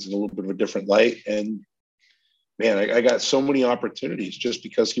understand things in a little bit of a different light. And man, I got so many opportunities just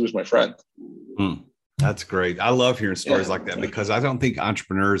because he was my friend. That's great. I love hearing stories like that, because I don't think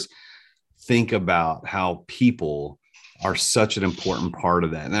entrepreneurs think about how people are such an important part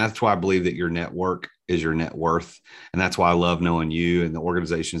of that. And that's why I believe that your network is your net worth. And that's why I love knowing you and the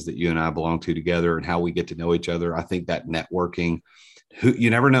organizations that you and I belong to together and how we get to know each other. I think that networking,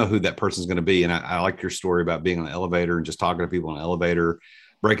 you never know who that person's going to be. And I like your story about being on the elevator and just talking to people in the elevator,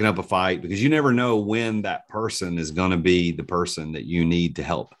 breaking up a fight, because you never know when that person is going to be the person that you need to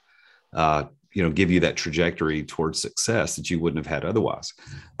help, give you that trajectory towards success that you wouldn't have had otherwise.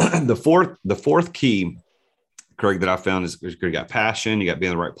 The fourth key, Craig, that I found is you got passion, you got to be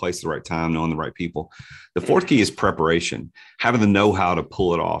in the right place at the right time, knowing the right people. The fourth key is preparation, having the know-how to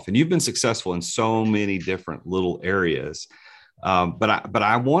pull it off. And you've been successful in so many different little areas. But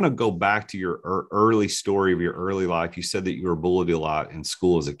I want to go back to your early story of your early life. You said that you were bullied a lot in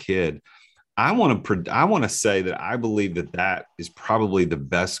school as a kid. I want to say that I believe that is probably the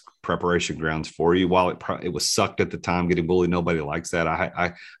best preparation grounds for you. While it was sucked at the time getting bullied, nobody likes that.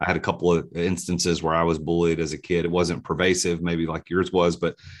 I had a couple of instances where I was bullied as a kid. It wasn't pervasive, maybe like yours was,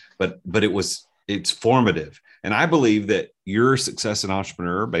 but it's formative. And I believe that your success as an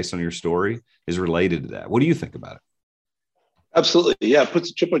entrepreneur, based on your story, is related to that. What do you think about it? Absolutely. Yeah. It puts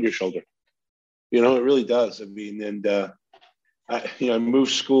a chip on your shoulder. It really does. I mean, and I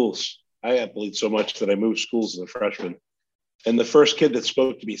moved schools. I got bullied so much that I moved schools as a freshman. And the first kid that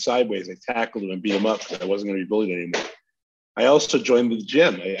spoke to me sideways, I tackled him and beat him up because I wasn't going to be bullied anymore. I also joined the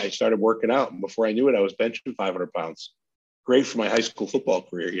gym. I started working out. And before I knew it, I was benching 500 pounds. Great for my high school football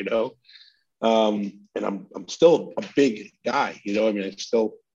career, And I'm still a big guy, I mean,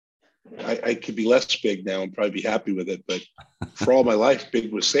 I could be less big now and probably be happy with it. But for all my life,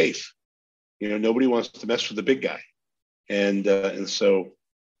 big was safe. Nobody wants to mess with the big guy. And so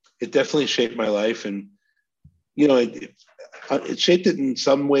it definitely shaped my life. And, it shaped it in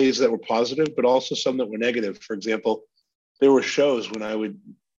some ways that were positive, but also some that were negative. For example, there were shows when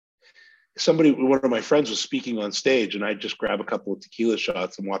one of my friends was speaking on stage, and I'd just grab a couple of tequila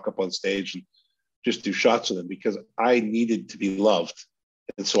shots and walk up on stage and just do shots with them because I needed to be loved.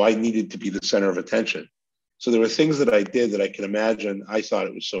 And so I needed to be the center of attention. So there were things that I did that I can imagine. I thought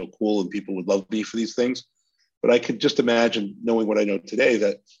it was so cool and people would love me for these things. But I could just imagine, knowing what I know today,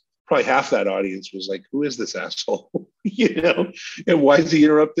 that probably half that audience was like, who is this asshole? And why is he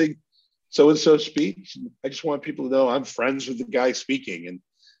interrupting so-and-so speech? I just want people to know I'm friends with the guy speaking. And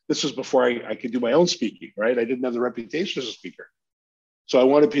this was before I could do my own speaking, right? I didn't have the reputation as a speaker. So I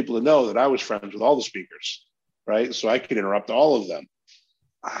wanted people to know that I was friends with all the speakers, right? So I could interrupt all of them.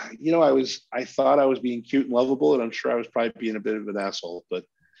 I thought I was being cute and lovable, and I'm sure I was probably being a bit of an asshole, but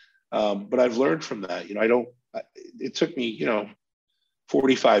I've learned from that. It took me,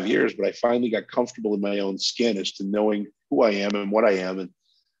 45 years, but I finally got comfortable in my own skin as to knowing who I am and what I am. And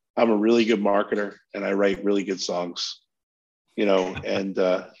I'm a really good marketer and I write really good songs, and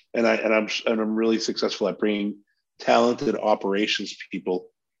I'm really successful at bringing talented operations people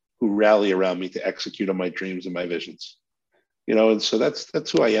who rally around me to execute on my dreams and my visions, and so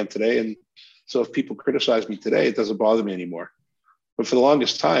that's who I am today. And so if people criticize me today, it doesn't bother me anymore. But for the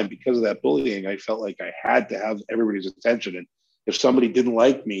longest time, because of that bullying, I felt like I had to have everybody's attention. And if somebody didn't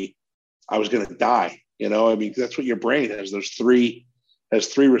like me, I was going to die. I mean, that's what your brain has. Has three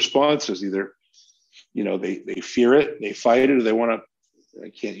responses. Either, they fear it, they fight it, or they want to, I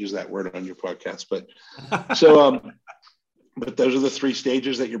can't use that word on your podcast, but so, but those are the three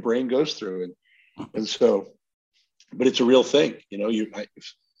stages that your brain goes through. And so, but it's a real thing.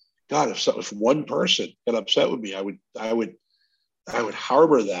 If one person got upset with me, I would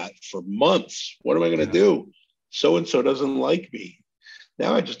harbor that for months. What am I going to do? So-and-so doesn't like me.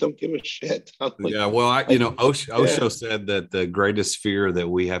 Now I just don't give a shit. Osho said that the greatest fear that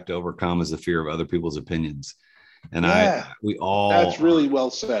we have to overcome is the fear of other people's opinions. And that's really well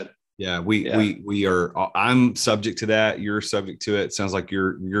said. Yeah, we are. I'm subject to that. You're subject to it. It sounds like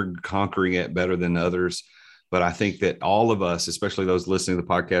you're conquering it better than others. But I think that all of us, especially those listening to the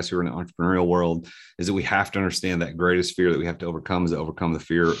podcast who are in the entrepreneurial world, is that we have to understand that greatest fear that we have to overcome is to overcome the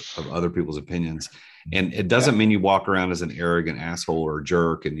fear of other people's opinions. And it doesn't mean you walk around as an arrogant asshole or a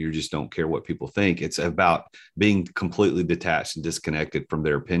jerk and you just don't care what people think. It's about being completely detached and disconnected from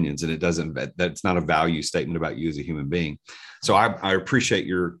their opinions. And that's not a value statement about you as a human being. So I appreciate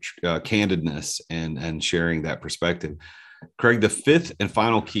your candidness and sharing that perspective. Craig, the fifth and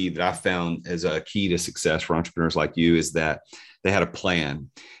final key that I found as a key to success for entrepreneurs like you is that they had a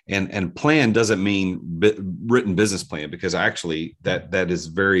plan. And plan doesn't mean written business plan, because actually that is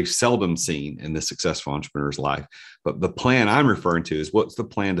very seldom seen in the successful entrepreneur's life. But the plan I'm referring to is, what's the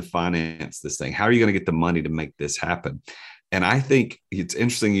plan to finance this thing? How are you going to get the money to make this happen? And I think it's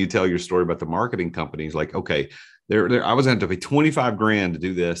interesting you tell your story about the marketing companies. Like, okay, I was going to have to pay 25 grand to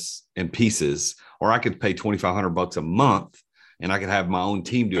do this in pieces, or I could pay $2,500 a month and I could have my own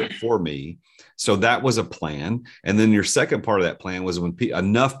team do it for me. So that was a plan. And then your second part of that plan was when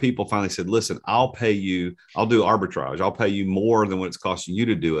enough people finally said, listen, I'll pay you, I'll do arbitrage, I'll pay you more than what it's costing you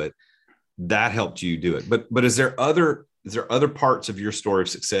to do it. That helped you do it. But is there other parts of your story of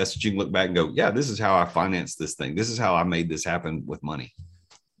success that you can look back and go, yeah, this is how I financed this thing. This is how I made this happen with money?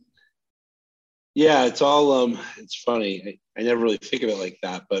 Yeah, it's all, it's funny. I never really think of it like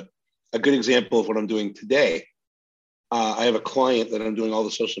that, but a good example of what I'm doing today. I have a client that I'm doing all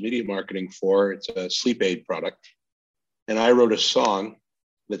the social media marketing for. It's a sleep aid product. And I wrote a song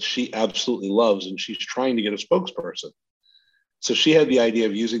that she absolutely loves, and she's trying to get a spokesperson. So she had the idea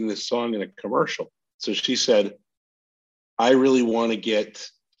of using this song in a commercial. So she said, I really want to get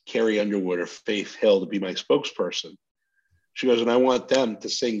Carrie Underwood or Faith Hill to be my spokesperson. She goes, and I want them to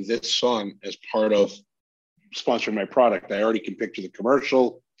sing this song as part of sponsoring my product. I already can picture the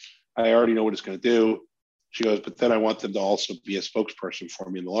commercial. I already know what it's going to do. She goes, but then I want them to also be a spokesperson for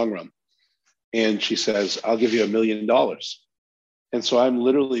me in the long run. And she says, I'll give you $1 million. And so I'm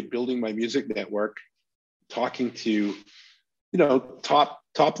literally building my music network, talking to,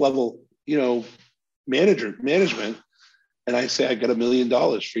 top level, management. And I say, I got $1 million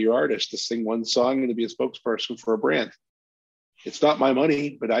for your artist to sing one song and to be a spokesperson for a brand. It's not my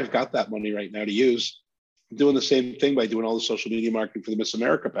money, but I've got that money right now to use. I'm doing the same thing by doing all the social media marketing for the Miss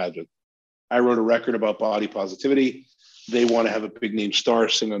America pageant. I wrote a record about body positivity. They want to have a big name star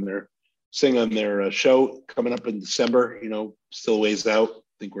sing on their show coming up in December. Still ways out. I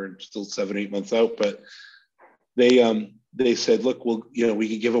think we're still 7-8 months out. But they said, look, we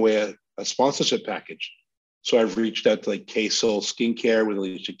could give away a sponsorship package. So I've reached out to like K-Soul Skincare with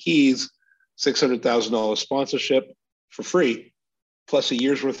Alicia Keys, $600,000 sponsorship for free, plus a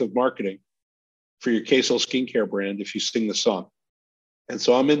year's worth of marketing for your K-Soul Skincare brand if you sing the song. And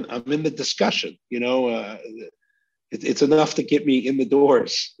so I'm in the discussion, it's enough to get me in the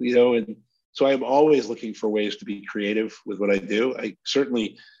doors, and so I'm always looking for ways to be creative with what I do. I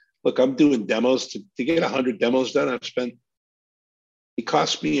certainly, I'm doing demos to get 100 demos done. It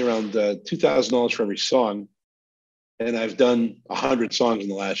cost me around $2,000 for every song. And I've done 100 songs in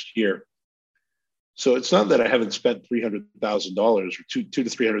the last year. So it's not that I haven't spent $300,000 or $200,000 to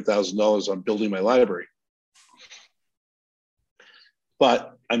 $300,000 on building my library.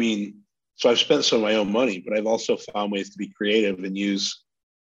 But so I've spent some of my own money, but I've also found ways to be creative and use,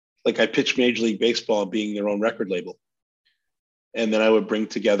 I pitched Major League Baseball being their own record label. And then I would bring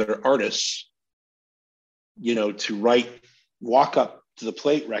together artists, to write walk up to the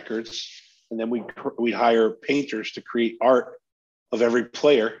plate records. And then we'd hire painters to create art of every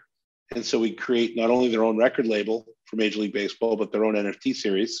player. And so we'd create not only their own record label for Major League Baseball, but their own NFT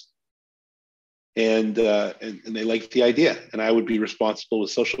series. And they liked the idea. And I would be responsible with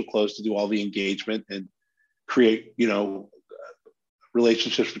Social Close to do all the engagement and create,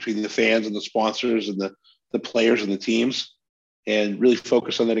 relationships between the fans and the sponsors and the players and the teams, and really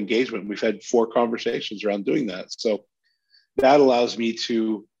focus on that engagement. We've had 4 conversations around doing that. So that allows me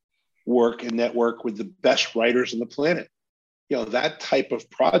to work and network with the best writers on the planet. That type of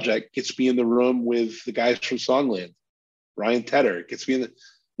project gets me in the room with the guys from Songland, Ryan Tedder. It gets me in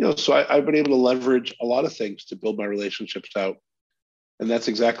the, so I've been able to leverage a lot of things to build my relationships out. And that's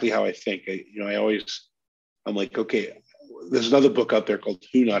exactly how I think. I'm like, okay, there's another book out there called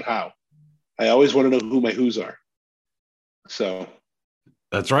Who Not How. I always want to know who my who's are. So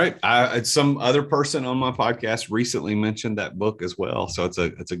that's right. Some other person on my podcast recently mentioned that book as well. So it's a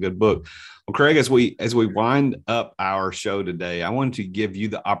good book. Well, Craig, as we wind up our show today, I wanted to give you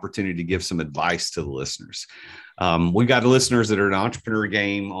the opportunity to give some advice to the listeners. we've got listeners that are an entrepreneur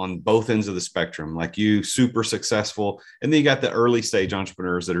game on both ends of the spectrum, like you, super successful. And then you got the early stage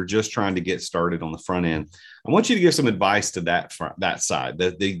entrepreneurs that are just trying to get started on the front end. I want you to give some advice to that side,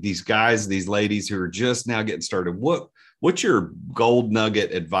 these guys, these ladies who are just now getting started. What's your gold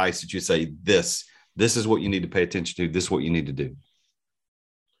nugget advice that you say, this is what you need to pay attention to. This is what you need to do.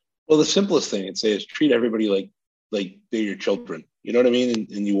 Well, the simplest thing I'd say is treat everybody like they're your children. You know what I mean?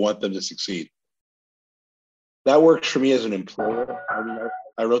 And you want them to succeed. That works for me as an employer.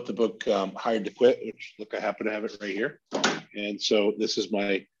 I wrote the book Hired to Quit, which, look, I happen to have it right here. And so this is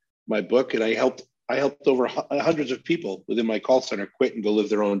my book, and I helped over hundreds of people within my call center quit and go live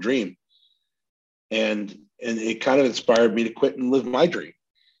their own dream. And it kind of inspired me to quit and live my dream.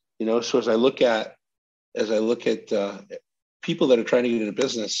 You know, so as I look at people that are trying to get into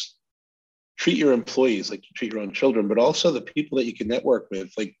business, treat your employees like you treat your own children, but also the people that you can network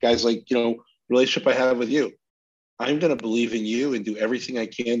with, like guys like, you know, relationship I have with you. I'm going to believe in you and do everything I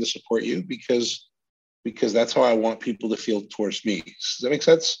can to support you because that's how I want people to feel towards me. Does that make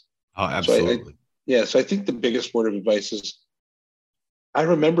sense? Oh, absolutely. So I think the biggest word of advice is, I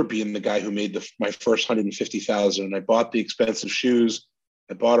remember being the guy who made my first 150,000, and I bought the expensive shoes.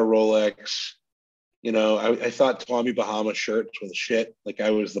 I bought a Rolex. You know, I thought Tommy Bahama shirts were the shit. Like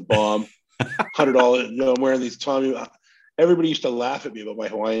I was the bomb. $100. You know, I'm wearing these Tommy. Everybody used to laugh at me about my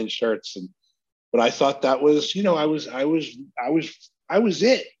Hawaiian shirts, but I thought that was, you know, I was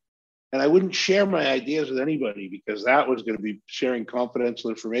it, and I wouldn't share my ideas with anybody because that was going to be sharing confidential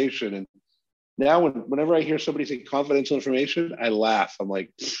information. And now, whenever I hear somebody say confidential information, I laugh. I'm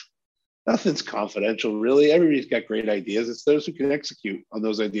like, nothing's confidential, really. Everybody's got great ideas. It's those who can execute on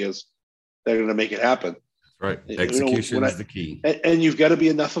those ideas that are going to make it happen. Right. Execution is the key. And you've got to be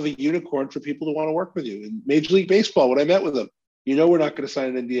enough of a unicorn for people to want to work with you. In Major League Baseball, when I met with them, you know, we're not going to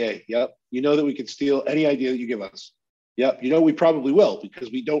sign an NDA. Yep. You know that we could steal any idea that you give us. Yep. You know, we probably will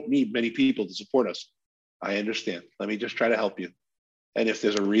because we don't need many people to support us. I understand. Let me just try to help you. And if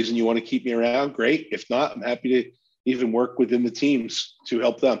there's a reason you want to keep me around, great. If not, I'm happy to even work within the teams to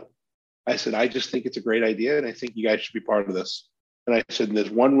help them. I said, I just think it's a great idea, and I think you guys should be part of this. And I said, there's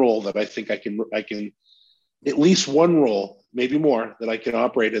one role that I think I can at least one role, maybe more, that I can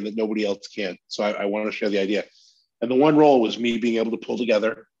operate in that nobody else can. So I want to share the idea. And the one role was me being able to pull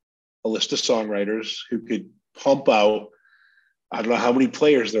together a list of songwriters who could pump out, I don't know how many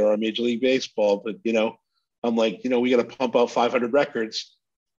players there are in Major League Baseball, but, you know, I'm like, you know, we got to pump out 500 records.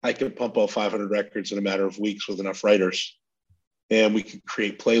 I could pump out 500 records in a matter of weeks with enough writers. And we could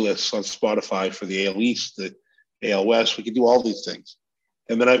create playlists on Spotify for the AL East, the AL West. We could do all these things.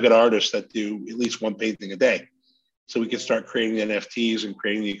 And then I've got artists that do at least one painting a day. So we can start creating NFTs and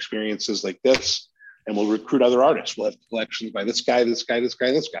creating the experiences like this. And we'll recruit other artists. We'll have collections by this guy, this guy, this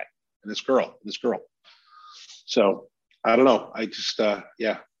guy, this guy, and this girl, and this girl. So I don't know. I just,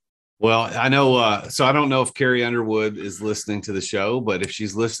 yeah. Well, I know. So I don't know if Carrie Underwood is listening to the show, but if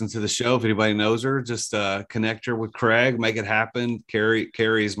she's listening to the show, if anybody knows her, just connect her with Craig, make it happen.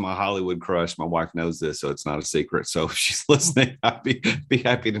 Carrie's my Hollywood crush. My wife knows this, so it's not a secret. So if she's listening, I'd be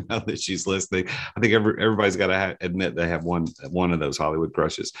happy to know that she's listening. I think everybody's got to admit they have one of those Hollywood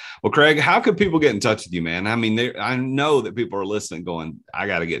crushes. Well, Craig, how could people get in touch with you, man? I mean, I know that people are listening, going, I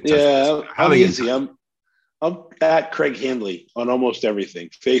got to get in touch. Yeah, I'm easy. I'm at Craig Handley on almost everything: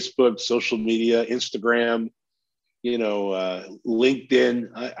 Facebook, social media, Instagram, you know,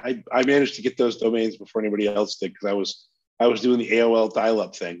 LinkedIn. I managed to get those domains before anybody else did because I was doing the AOL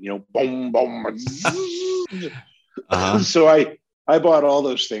dial-up thing, you know, boom, boom. So I bought all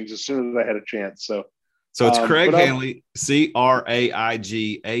those things as soon as I had a chance. So it's Craig Handley,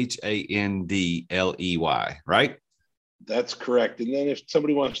 CraigHandley, right? That's correct. And then if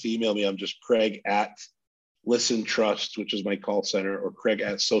somebody wants to email me, I'm just Craig at Listen Trust, which is my call center, or Craig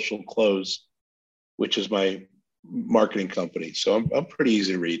at Social Close, which is my marketing company. So I'm pretty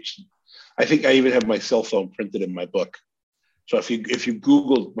easy to reach. I think I even have my cell phone printed in my book. So if you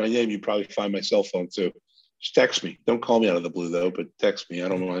Googled my name, you probably find my cell phone too. Just text me. Don't call me out of the blue though, but text me. I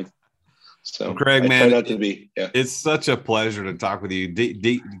don't mind. So Craig, man, it's such a pleasure to talk with you.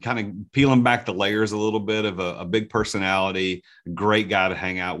 Kind of peeling back the layers a little bit of a big personality, a great guy to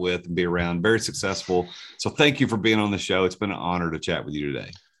hang out with and be around, very successful. So thank you for being on the show. It's been an honor to chat with you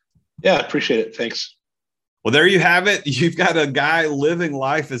today. Yeah, I appreciate it. Thanks. Well, there you have it. You've got a guy living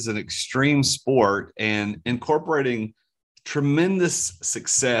life as an extreme sport and incorporating tremendous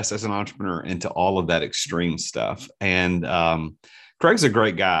success as an entrepreneur into all of that extreme stuff. And Craig's a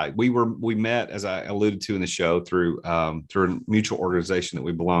great guy. We met, as I alluded to in the show, through a mutual organization that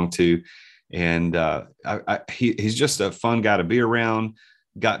we belong to, and he's just a fun guy to be around.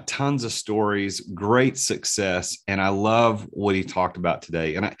 got tons of stories, great success. And I love what he talked about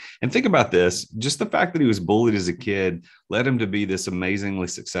today. And think about this, just the fact that he was bullied as a kid led him to be this amazingly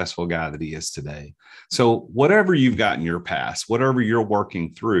successful guy that he is today. So whatever you've got in your past, whatever you're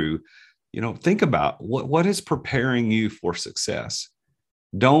working through, think about what is preparing you for success.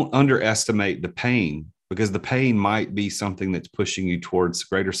 Don't underestimate the pain, because the pain might be something that's pushing you towards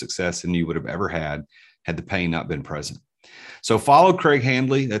greater success than you would have ever had the pain not been present. So follow Craig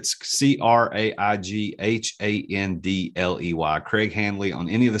Handley. That's CraigHandley. Craig Handley on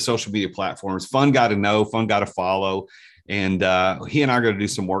any of the social media platforms. Fun guy to know, fun guy to follow. And he and I are going to do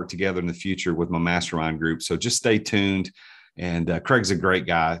some work together in the future with my mastermind group. So just stay tuned. And Craig's a great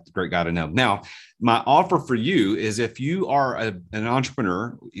guy to know. Now, my offer for you is, if you are an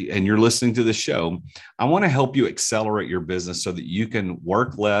entrepreneur and you're listening to the show, I want to help you accelerate your business so that you can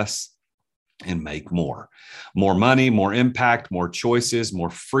work less and make more money, more impact, more choices, more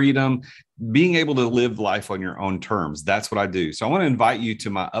freedom, being able to live life on your own terms. That's what I do. So I want to invite you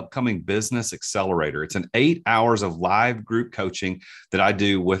to my upcoming Business Accelerator. It's an 8 hours of live group coaching that I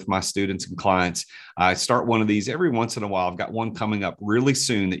do with my students and clients. I start one of these every once in a while. I've got one coming up really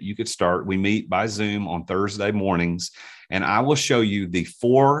soon that you could start. We meet by Zoom on Thursday mornings, and I will show you the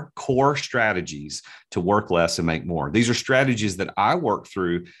 4 core strategies to work less and make more. These are strategies that I work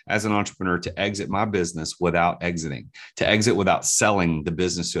through as an entrepreneur to exit my business without exiting, to exit without selling the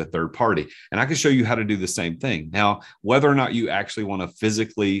business to a third party. And I can show you how to do the same thing. Now, whether or not you actually want to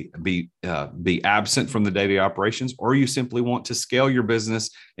physically be absent from the daily operations, or you simply want to scale your business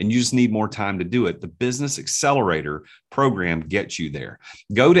and you just need more time to do it, the Business Accelerator program gets you there.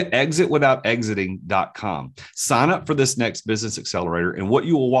 Go to exitwithoutexiting.com. Sign up for this next Business Accelerator. And what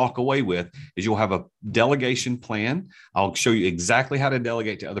you will walk away with is you'll have a delegation plan. I'll show you exactly how to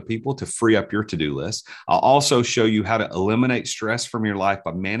delegate to other people to free up your to-do list. I'll also show you how to eliminate stress from your life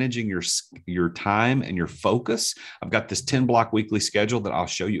by managing your time and your focus. I've got this 10-block weekly schedule that I'll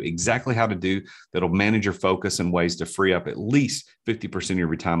show you exactly how to do that'll manage your focus in ways to free up at least 50% of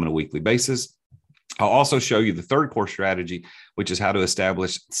your time on a weekly basis. I'll also show you the third core strategy, which is how to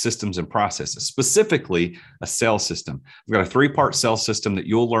establish systems and processes, specifically a sales system. I've got a 3-part sales system that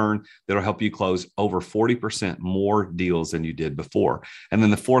you'll learn that'll help you close over 40% more deals than you did before. And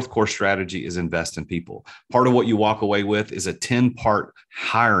then the 4th core strategy is invest in people. Part of what you walk away with is a 10-part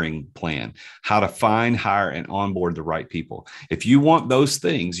hiring plan, how to find, hire, and onboard the right people. If you want those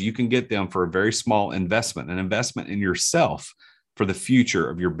things, you can get them for a very small investment, an investment in yourself, for the future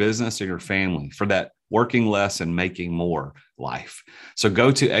of your business and your family, for that working less and making more life. So go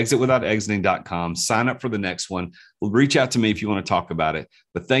to exitwithoutexiting.com, sign up for the next one. Reach out to me if you want to talk about it.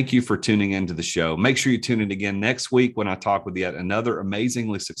 But thank you for tuning into the show. Make sure you tune in again next week when I talk with yet another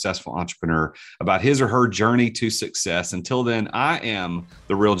amazingly successful entrepreneur about his or her journey to success. Until then, I am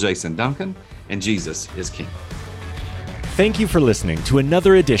the real Jason Duncan, and Jesus is King. Thank you for listening to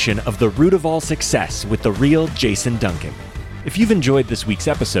another edition of The Root of All Success with the real Jason Duncan. If you've enjoyed this week's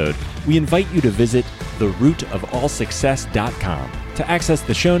episode, we invite you to visit therootofallsuccess.com to access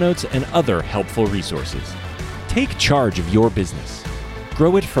the show notes and other helpful resources. Take charge of your business.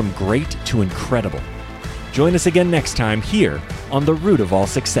 Grow it from great to incredible. Join us again next time here on The Root of All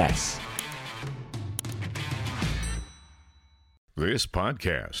Success. This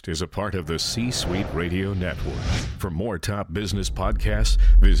podcast is a part of the C-Suite Radio Network. For more top business podcasts,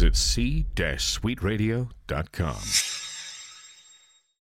 visit c-suiteradio.com.